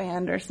like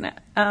Bandersnatch.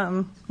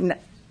 No.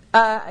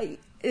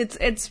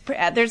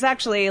 There's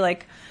actually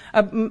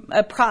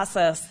a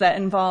process that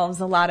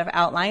involves a lot of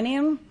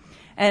outlining,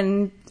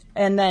 and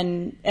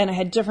I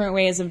had different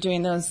ways of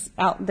doing those.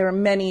 There are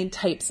many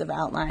types of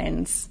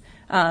outlines.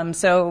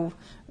 So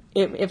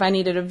if I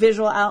needed a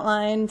visual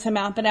outline to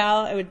map it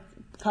out, I would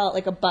call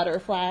it a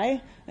butterfly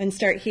and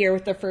start here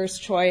with the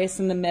first choice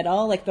in the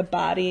middle, like the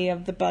body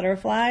of the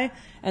butterfly.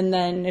 And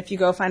then if you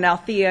go find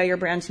Althea, you're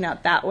branching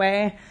out that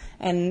way.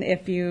 And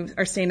if you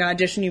are staying to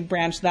audition, you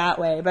branch that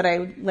way. But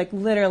I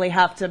literally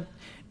have to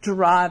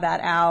draw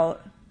that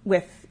out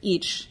with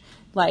each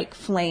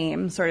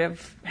flame, sort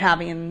of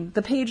having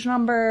the page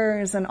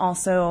numbers and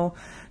also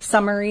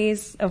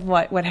summaries of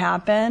what would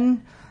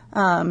happen.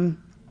 And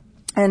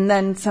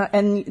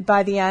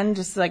by the end,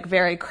 just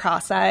very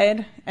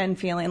cross-eyed and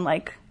feeling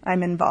like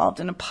I'm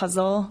involved in a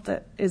puzzle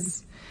that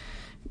is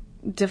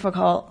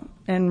difficult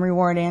and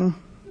rewarding.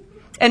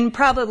 And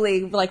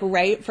probably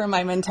right for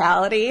my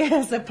mentality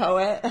as a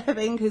poet, I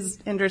think, who's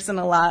interested in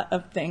a lot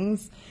of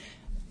things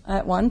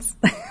at once.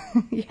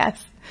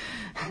 Yes.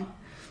 Hi,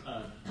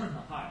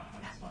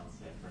 I just want to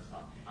say first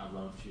off, I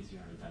love Choose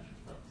Your Own Adventure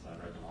books. I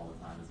read them all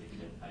the time as a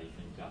kid. I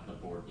even got the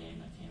board game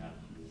that came out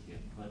a few years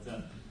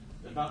ago.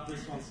 But about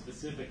this one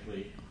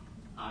specifically,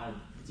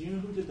 do you know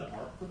who did the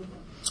art for the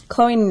book?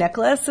 Chloe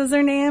Nicholas is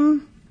her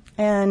name,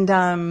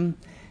 and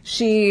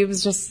she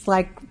was just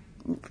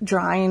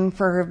drawing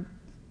for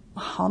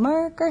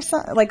Hallmark or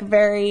something,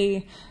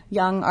 very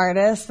young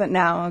artist that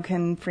now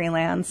can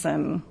freelance,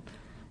 and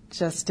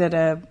just did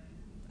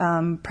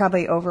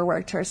probably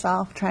overworked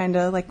herself trying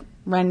to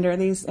render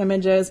these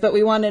images. But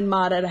we wanted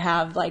Mata to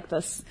have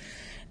this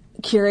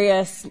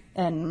curious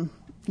and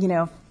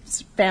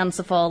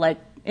fanciful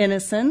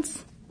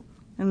innocence,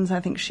 and so I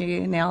think she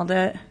nailed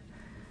it.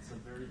 It's a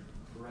very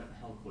Brett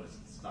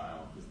Helquist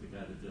style. Is the guy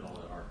that did all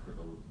the art for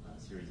the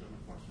series of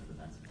Unfortunate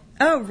Events books.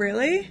 Oh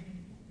really?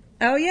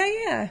 Oh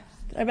yeah.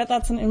 I bet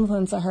that's an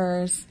influence of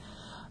hers.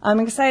 I'm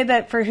excited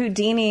that for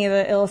Houdini,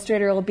 the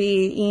illustrator will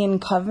be Ian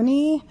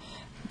Coveney.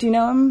 Do you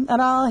know him at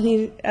all?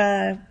 He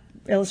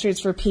illustrates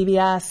for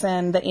PBS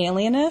and The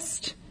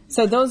Alienist.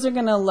 So those are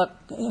going to look,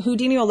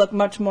 Houdini will look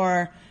much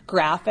more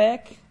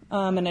graphic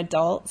and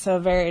adult, so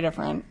very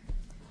different.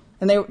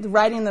 And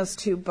writing those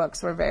two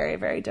books were very,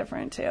 very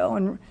different too,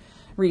 and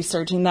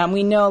researching them.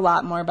 We know a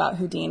lot more about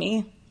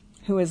Houdini,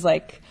 who was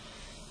like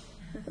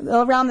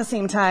around the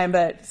same time,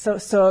 but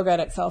so good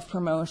at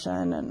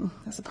self-promotion and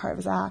as a part of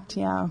his act,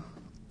 yeah.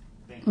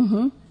 Thank you.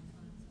 Mm-hmm.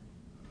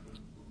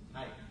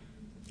 Hi.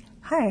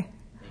 Hi. Thank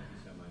you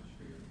so much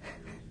for your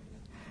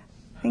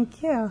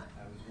Thank you. I was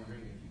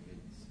wondering if you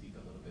could speak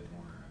a little bit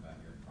more about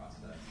your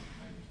process.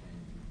 I understand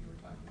you were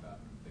talking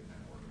about the kind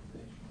of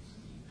organizational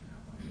scheme and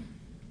outline,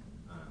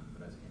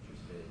 but I was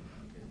interested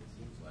because it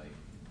seems like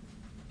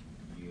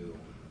you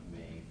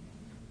may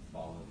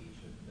follow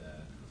each of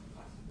the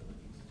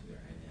possibilities to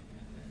their ending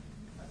and then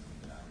testing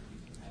it out or do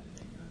some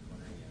editing. And I was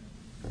wondering if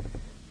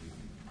you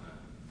have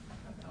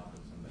the help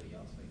of somebody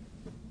else, like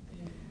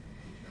in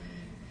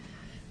determining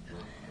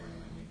where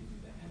you might make it to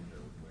the end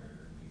or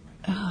where you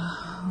might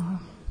make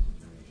this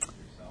determination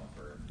yourself,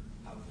 or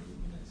how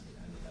voluminous it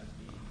ended up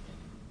being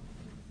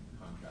in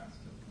contrast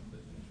to the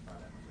finished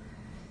product, or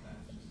anything like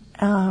that.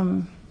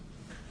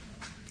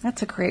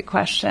 That's a great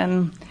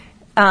question.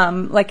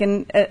 Like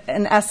in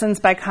essence,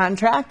 by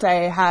contract,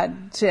 I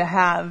had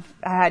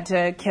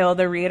to kill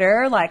the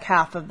reader like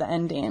half of the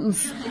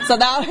endings. So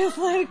that was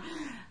like,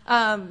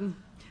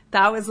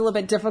 that was a little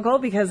bit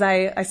difficult because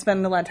I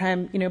spend a lot of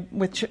time,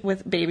 with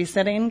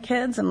babysitting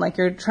kids, and like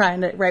you're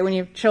trying to, right when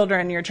you have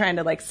children, you're trying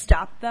to like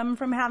stop them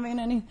from having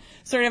any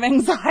sort of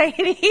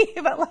anxiety,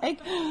 but like,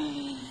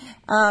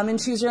 in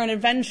Choose Your Own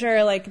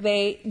Adventure, like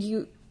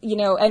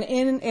and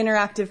in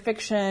interactive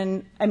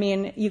fiction, I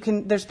mean,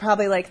 there's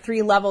probably like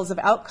 3 levels of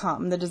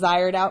outcome: the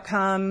desired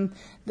outcome,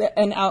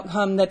 an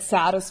outcome that's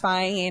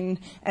satisfying,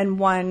 and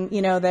one,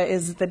 that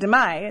is the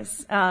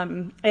demise.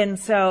 And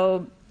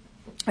so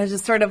I was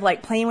just sort of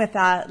like playing with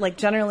that. Like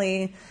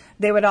generally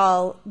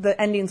the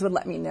endings would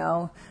let me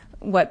know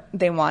what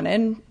they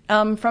wanted,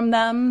 from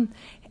them.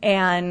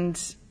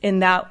 And in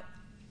that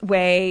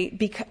way,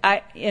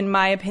 in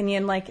my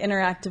opinion, like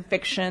interactive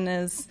fiction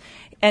is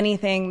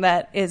anything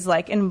that is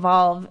like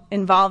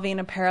involving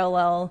a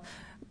parallel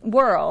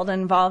world,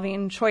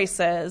 involving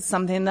choices,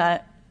 something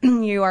that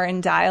you are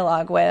in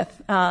dialogue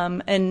with.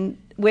 And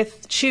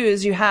with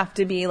Choose, you have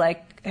to be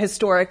like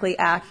historically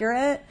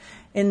accurate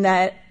in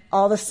that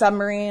all the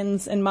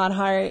submarines in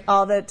Madhari,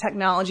 all the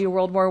technology of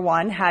World War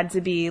I had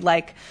to be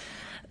like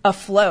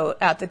afloat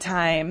at the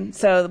time.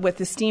 So with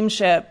the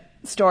steamship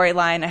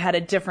storyline, I had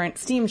a different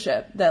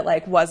steamship that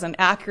like wasn't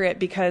accurate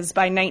because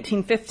by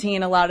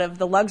 1915, a lot of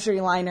the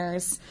luxury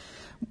liners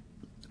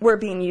were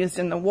being used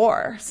in the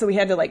war. So we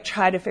had to like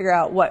try to figure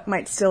out what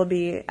might still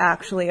be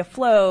actually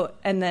afloat.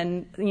 And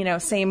then,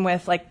 same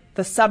with like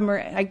the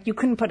submarine, like you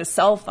couldn't put a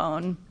cell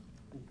phone,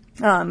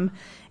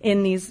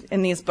 in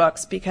these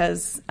books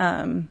because,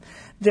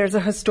 there's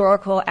a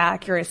historical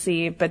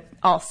accuracy, but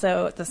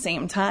also at the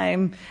same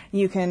time,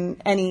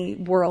 any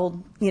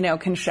world,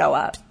 can show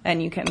up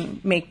and you can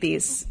make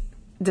these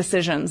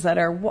decisions that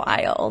are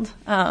wild.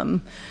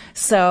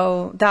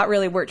 So that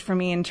really worked for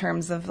me in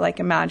terms of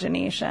like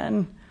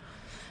imagination.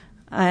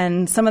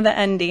 And some of the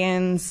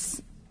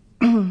endings,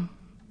 I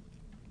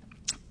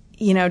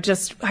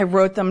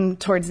wrote them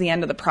towards the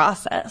end of the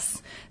process.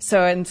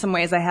 So in some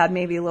ways I had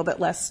maybe a little bit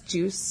less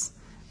juice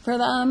for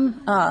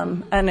them.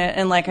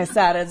 And like I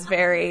said, it's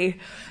very,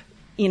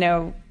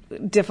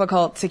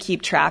 difficult to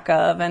keep track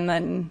of. And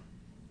then,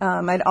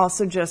 I'd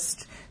also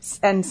just,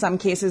 in some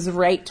cases,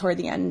 write toward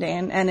the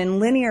ending. And in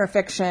linear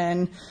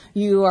fiction,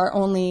 you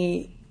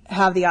only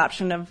have the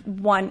option of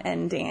one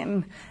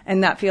ending.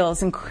 And that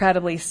feels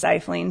incredibly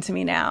stifling to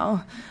me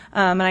now.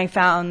 And I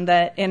found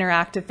that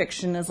interactive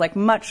fiction is like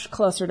much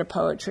closer to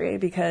poetry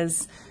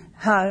because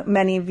how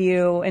many of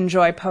you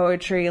enjoy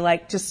poetry,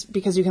 like just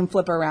because you can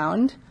flip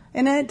around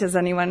in it? Does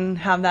anyone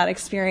have that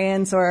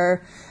experience,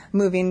 or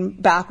moving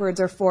backwards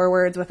or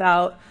forwards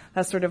without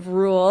that sort of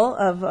rule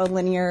of a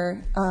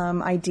linear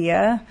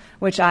idea,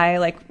 which I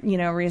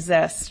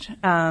resist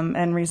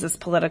and resist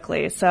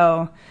politically.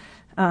 So,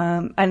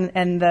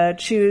 and the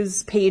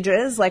Choose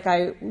pages, like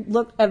I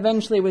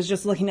eventually was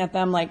just looking at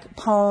them like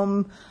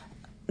poem,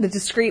 a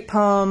discrete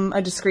poem.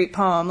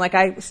 Like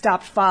I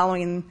stopped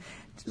following,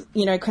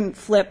 I couldn't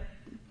flip.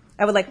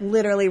 I would like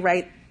literally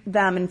write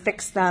them and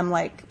fix them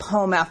like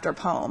poem after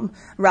poem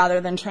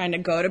rather than trying to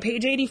go to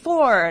page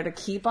 84 to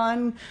keep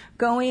on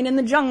going in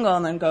the jungle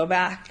and then go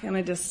back. And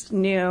I just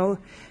knew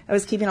I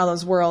was keeping all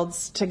those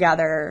worlds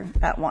together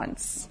at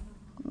once.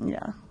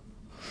 Yeah.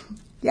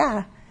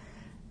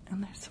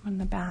 And there's someone in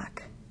the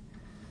back.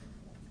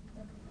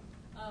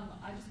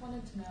 I just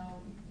wanted to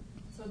know,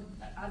 so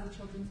as a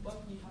children's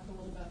book, you talked a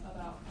little bit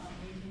about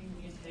maintaining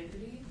the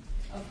integrity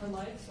of her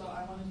life. So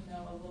I wanted to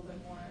know a little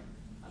bit more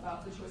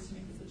about the choice to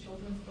make this a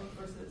children's book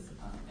versus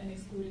and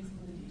excluding some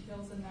of the details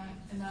details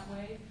in that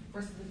way,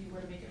 versus if you were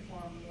to make it for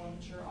more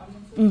mature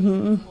audiences.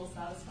 Mm-hmm. It's a little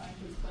satisfying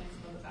to explain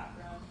some of the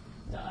background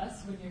to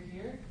us when you're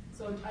here.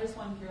 So I just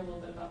want to hear a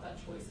little bit about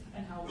that choice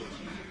and how it would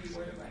change if you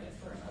were to write it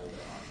for an older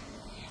audience.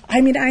 I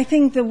mean, I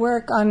think the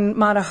work on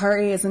Mata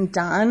Hari isn't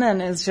done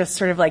and is just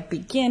sort of like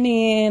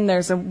beginning.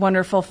 There's a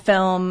wonderful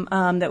film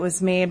that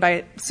was made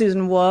by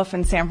Susan Wolf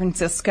in San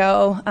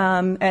Francisco,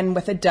 and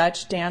with a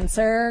Dutch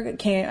dancer.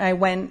 I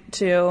went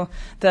to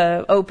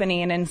the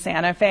opening in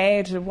Santa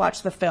Fe to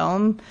watch the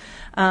film,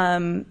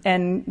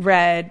 and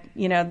read,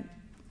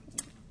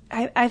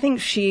 I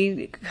think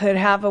she could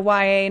have a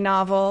YA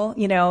novel,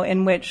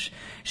 in which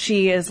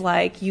she is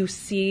like, you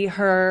see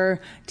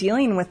her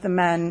dealing with the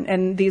men,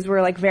 and these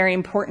were like very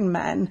important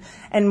men.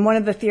 And one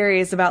of the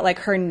theories about like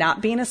her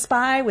not being a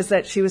spy was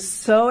that she was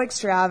so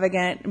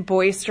extravagant,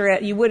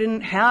 boisterous, you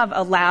wouldn't have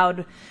a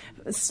loud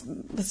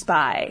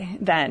spy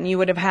then. You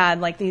would have had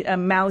like a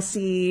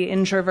mousy,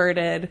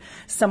 introverted,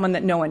 someone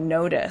that no one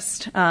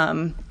noticed.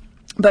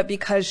 But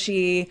because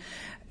she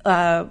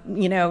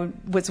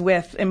was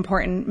with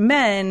important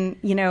men,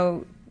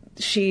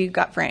 she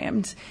got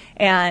framed,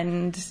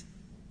 and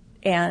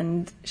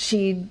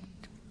she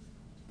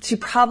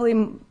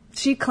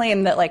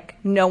claimed that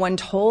like no one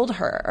told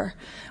her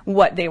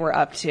what they were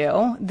up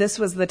to. This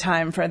was the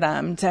time for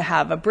them to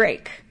have a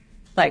break,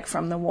 like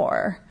from the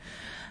war.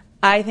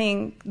 I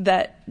think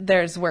that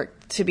there's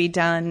work to be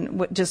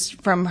done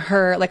just from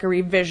her, like a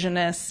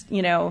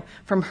revisionist,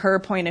 from her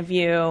point of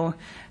view,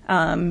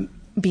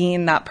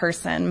 being that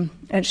person.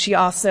 And she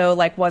also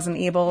like wasn't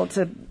able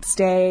to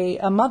stay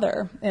a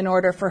mother in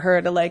order for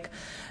her to like,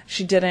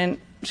 she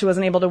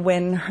wasn't able to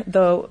win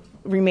the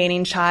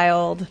remaining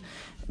child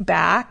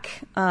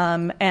back.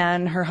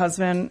 And her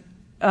husband,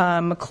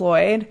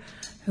 McLeod,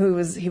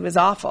 he was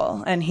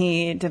awful, and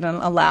he didn't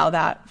allow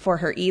that for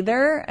her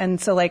either.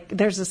 And so like,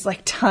 there's this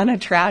like ton of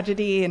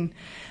tragedy and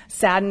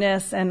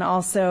sadness, and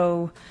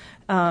also,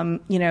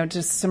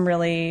 just some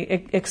really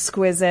an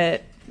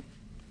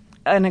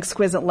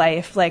exquisite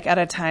life, like at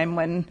a time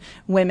when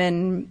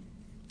women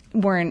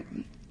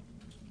weren't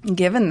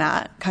given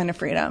that kind of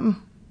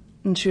freedom.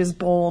 And she was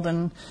bold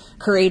and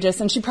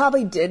courageous, and she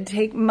probably did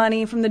take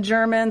money from the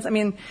Germans. I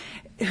mean,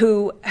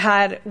 who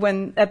had,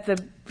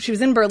 she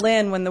was in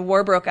Berlin when the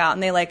war broke out,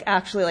 and they like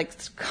actually like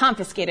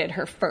confiscated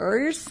her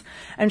furs.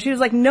 And she was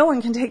like, no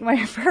one can take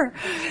my fur.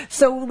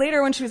 So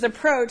later when she was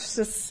approached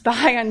to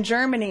spy on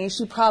Germany,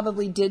 she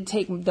probably did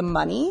take the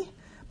money,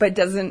 but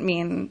doesn't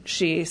mean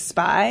she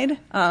spied.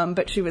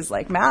 But she was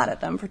like mad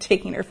at them for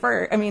taking her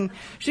fur. I mean,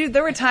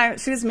 there were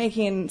times she was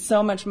making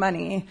so much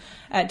money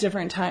at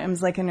different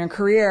times, like in her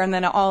career, and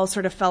then it all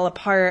sort of fell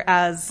apart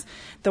as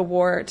the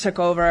war took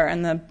over,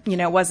 and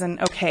it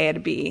wasn't okay to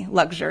be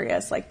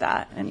luxurious like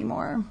that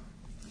anymore.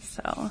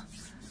 So,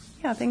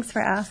 yeah, thanks for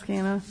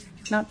asking. I'm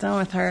not done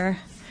with her.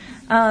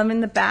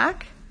 In the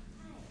back.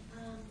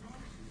 I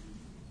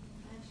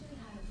actually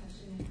had a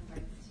question in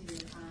regards to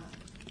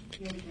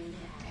your journey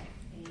as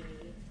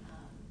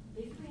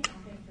basically an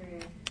author for,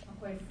 of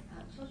course,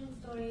 children's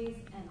stories,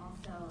 and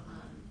also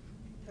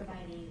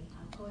providing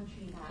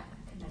poetry that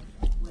connects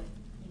with,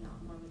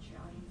 more mature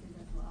audiences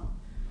as well.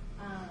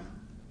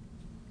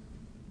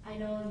 I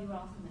know you were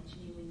also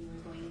mentioning when you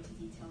were going into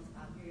details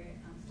about your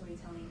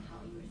storytelling, how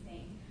you were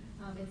saying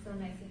it's so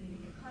nice of you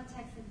to give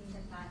context and things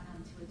like that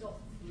to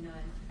adults, and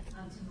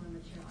to more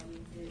mature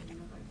audiences in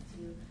regards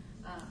to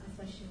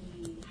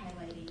especially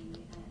highlighting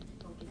and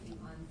focusing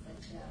on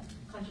such a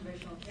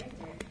controversial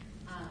character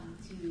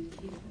to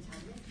be the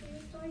protagonist for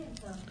your story. And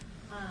so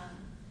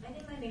I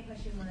think my main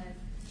question was,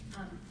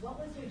 what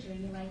was your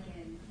journey like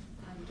in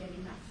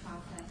getting that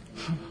process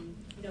and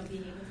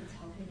being able to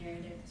tell her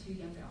narrative to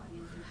younger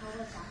audiences? How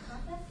was that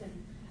process, and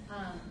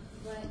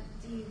what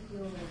do you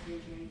feel was your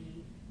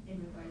journey in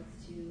regards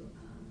to,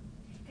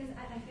 because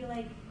I feel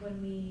like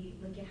when we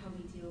look at how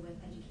we deal with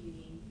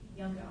educating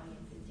younger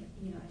audiences,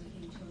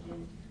 educating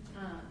children,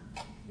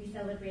 we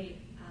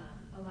celebrate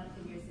a lot of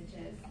figures such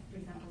as, for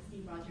example,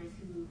 Steve Rogers,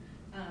 who,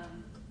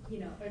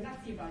 or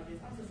not Steve Rogers,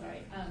 I'm so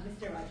sorry,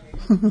 Mr. Rogers,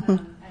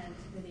 and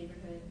the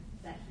neighborhood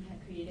that he had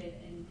created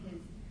in his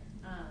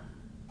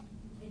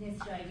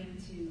striving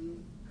to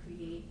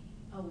create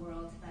a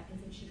world that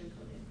isn't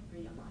sugar-coated for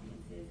young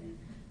audiences. And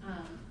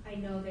I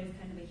know there's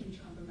kind of a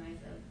huge compromise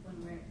of when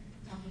we're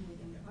talking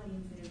with younger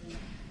audiences and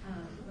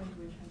when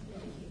we're trying to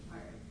educate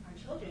our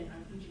children,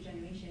 our future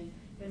generation,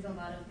 there's a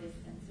lot of this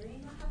censoring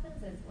that happens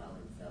as well.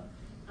 And so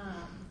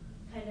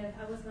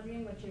I was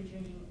wondering what your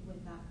journey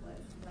with that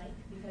was like,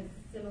 because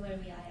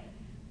similarly, I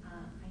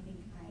think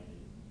I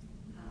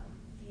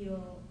feel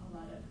a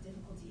lot of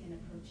difficulty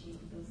in approaching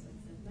those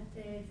sorts of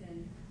methods,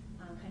 and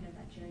kind of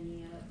that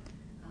journey of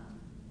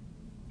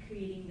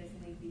creating this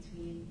link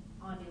between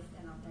honest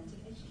and authentic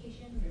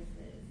education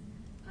versus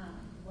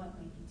what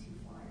might be too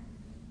far.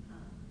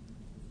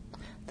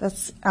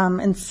 That's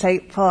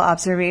insightful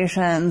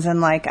observations,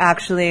 and like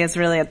actually is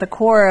really at the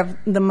core of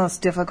the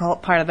most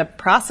difficult part of the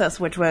process,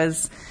 which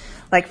was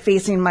like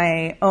facing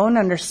my own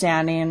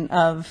understanding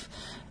of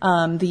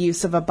the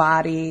use of a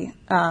body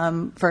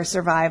for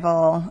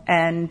survival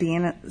and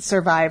being a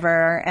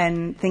survivor,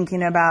 and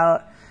thinking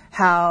about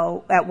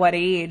how, at what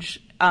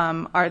age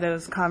are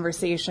those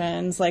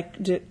conversations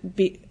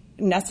be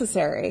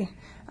necessary,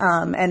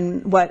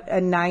 and what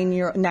a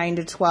 9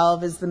 to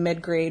 12 is the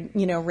mid-grade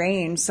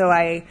range. So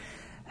I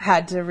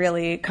had to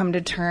really come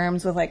to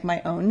terms with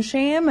my own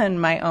shame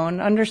and my own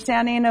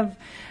understanding of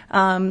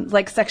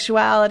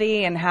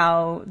sexuality and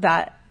how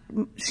that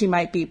she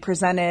might be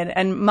presented.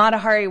 And Mata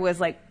Hari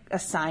was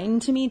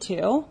assigned to me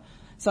too.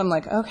 So I'm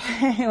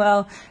okay,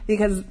 well,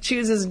 because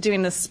Choose is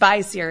doing the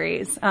spy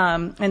series.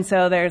 And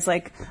so there's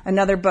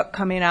another book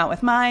coming out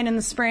with mine in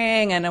the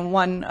spring, and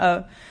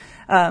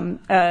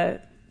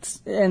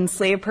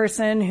enslaved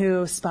person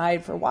who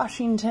spied for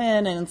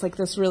Washington. And it's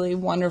this really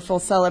wonderful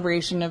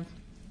celebration of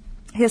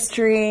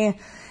history.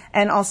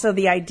 And also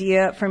the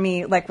idea for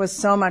me, was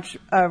so much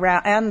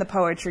around, and the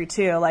poetry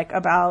too,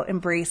 about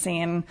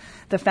embracing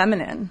the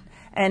feminine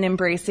and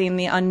embracing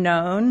the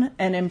unknown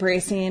and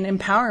embracing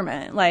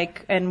empowerment,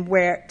 and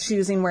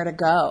choosing where to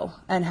go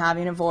and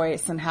having a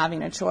voice and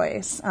having a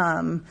choice.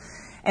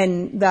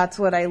 And that's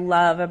what I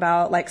love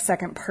about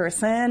second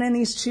person in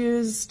these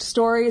Choose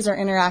stories or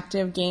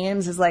interactive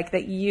games, is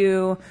that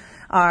you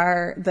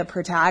are the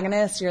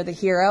protagonist, you're the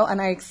hero.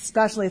 And I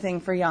especially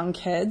think for young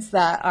kids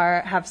that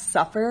have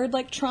suffered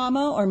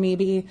trauma, or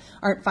maybe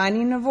aren't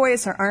finding a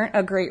voice or aren't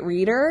a great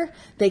reader,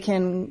 they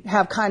can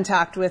have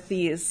contact with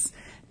these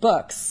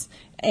books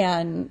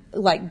and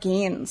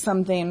gain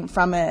something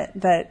from it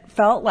that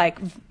felt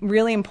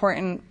really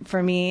important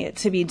for me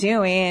to be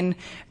doing.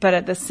 But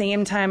at the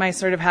same time, I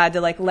sort of had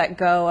to let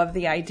go of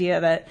the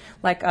idea that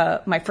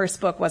my first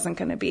book wasn't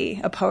going to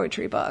be a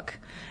poetry book,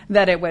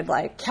 that it would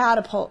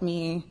catapult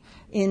me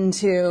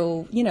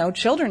into,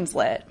 children's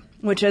lit,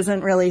 which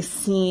isn't really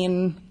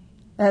seen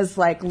as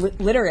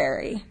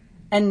literary.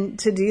 And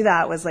to do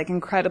that was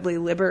incredibly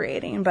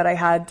liberating. But I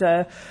had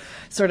to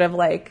sort of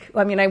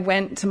I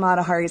went to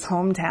Mata Hari's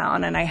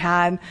hometown, and I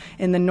had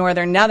in the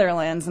northern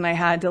Netherlands, and I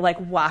had to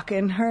walk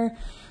in her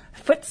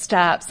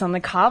footsteps on the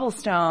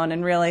cobblestone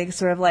and really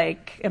sort of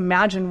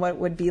imagine what it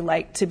would be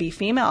like to be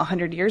female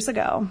 100 years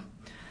ago,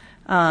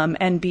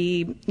 and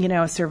be,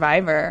 a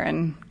survivor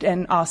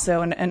and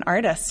also an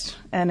artist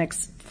and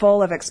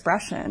full of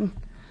expression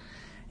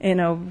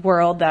in a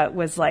world that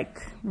was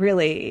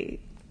really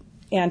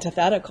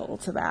antithetical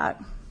to that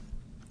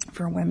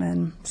for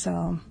women.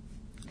 So,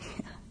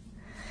 yeah.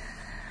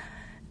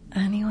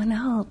 Anyone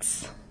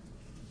else?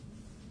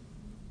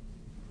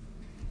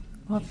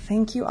 Well,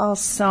 thank you all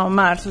so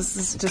much. This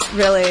is just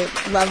really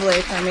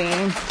lovely for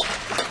me.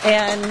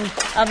 And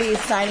I'll be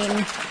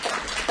signing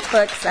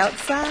books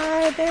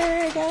outside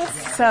there, I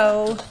guess.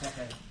 So,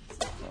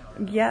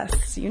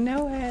 yes, you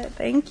know it.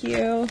 Thank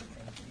you.